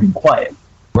reserved and quiet.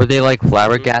 were they like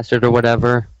flabbergasted or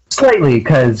whatever? Slightly,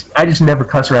 because I just never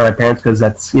cuss around my parents, because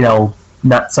that's,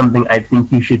 not something I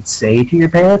think you should say to your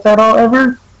parents at all,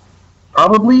 ever.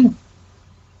 Probably.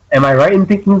 Am I right in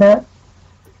thinking that?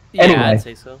 Yeah, anyway. I'd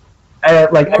say so. I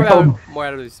More told,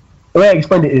 out of these. the way I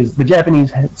explained it is, the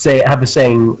Japanese have a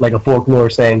saying, like a folklore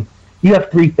saying, you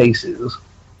have 3 faces.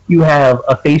 You have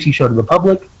a face you show to the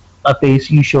public, a face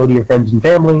you show to your friends and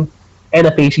family, and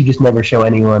a face you just never show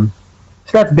anyone.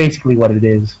 So that's basically what it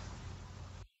is.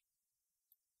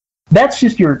 That's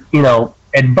just your,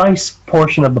 advice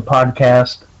portion of the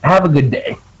podcast. Have a good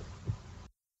day.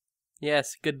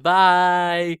 Yes,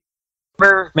 goodbye.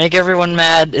 Remember, make everyone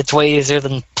mad. It's way easier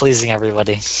than pleasing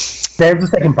everybody. There's the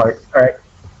second part. All right.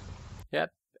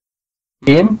 Yep.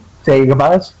 Ian, say your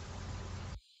goodbyes.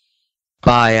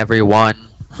 Bye, everyone.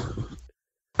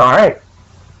 All right.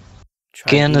 Try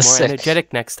to be Ian more is sick.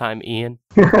 energetic next time, Ian.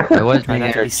 I was Try being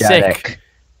not to be sick. energetic.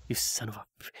 You son of a...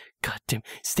 Goddamn.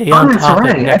 Stay on That's topic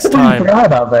right. I next totally time. forgot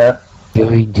about that.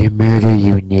 Going to murder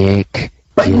you, Nick.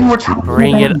 But you were talking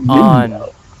Bring about it the on.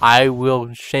 video. I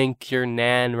will shank your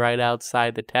nan right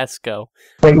outside the Tesco.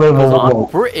 Wait, It was whoa.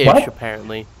 on British, What?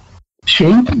 apparently.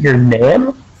 Shank your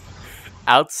nan?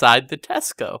 Outside the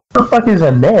Tesco. What the fuck is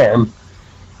a nan?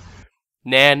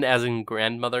 Nan as in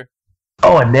grandmother.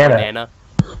 Oh, a Or nana. Nana.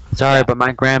 Sorry, but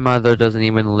my grandmother doesn't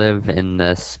even live in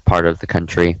this part of the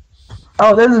country.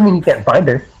 Oh, that doesn't mean you can't find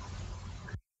her.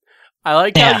 I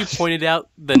like Yeah. how you pointed out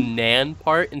the Nan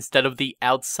part instead of the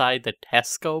outside the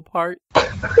Tesco part.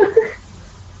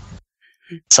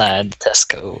 Sad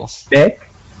Tesco. Nick?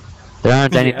 There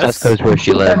aren't any Yes. Tesco's where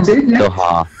she lives. Did you? So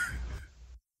ha.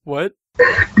 What? Did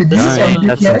you There aren't say any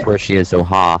Nick Tesco's yet? where she is. So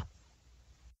ha.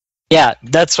 Yeah,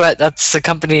 that's the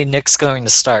company Nick's going to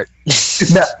start.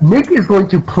 No, Nick is going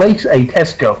to place a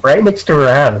Tesco right next to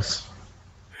her house.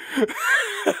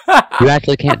 You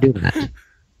actually can't do that.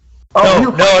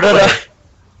 Oh, No.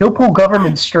 He'll pull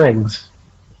government strings.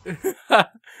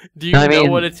 Do you I know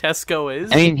mean- what a Tesco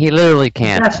is? I mean, he literally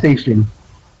can't. Gas station.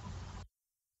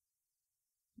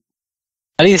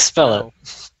 How do you spell it?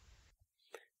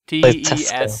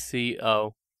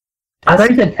 Tesco. I thought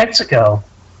you said Texaco.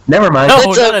 Never mind. No.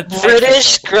 It's not a a Texaco.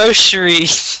 British grocery.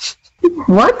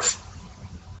 What?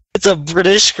 It's a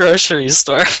British grocery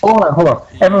store. Hold on.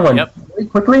 Everyone, Yep. really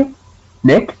quickly.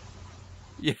 Nick,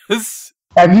 Yes.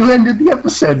 have you ended the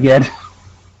episode yet?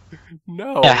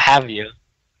 No. Yeah, have you?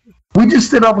 We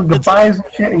just did all the goodbyes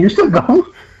and shit, and you're still going?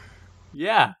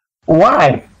 Yeah.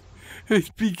 Why?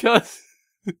 Because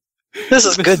This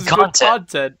is good content.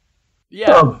 content.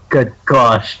 Yeah. Oh, good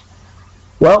gosh.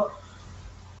 Well,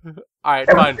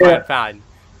 Alright, fine.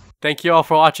 Thank you all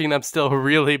for watching. I'm still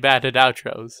really bad at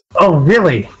outros. oh,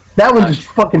 really? That one just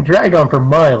fucking dragged on for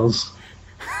miles.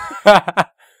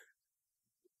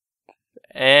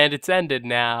 And it's ended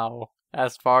now,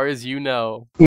 as far as you know.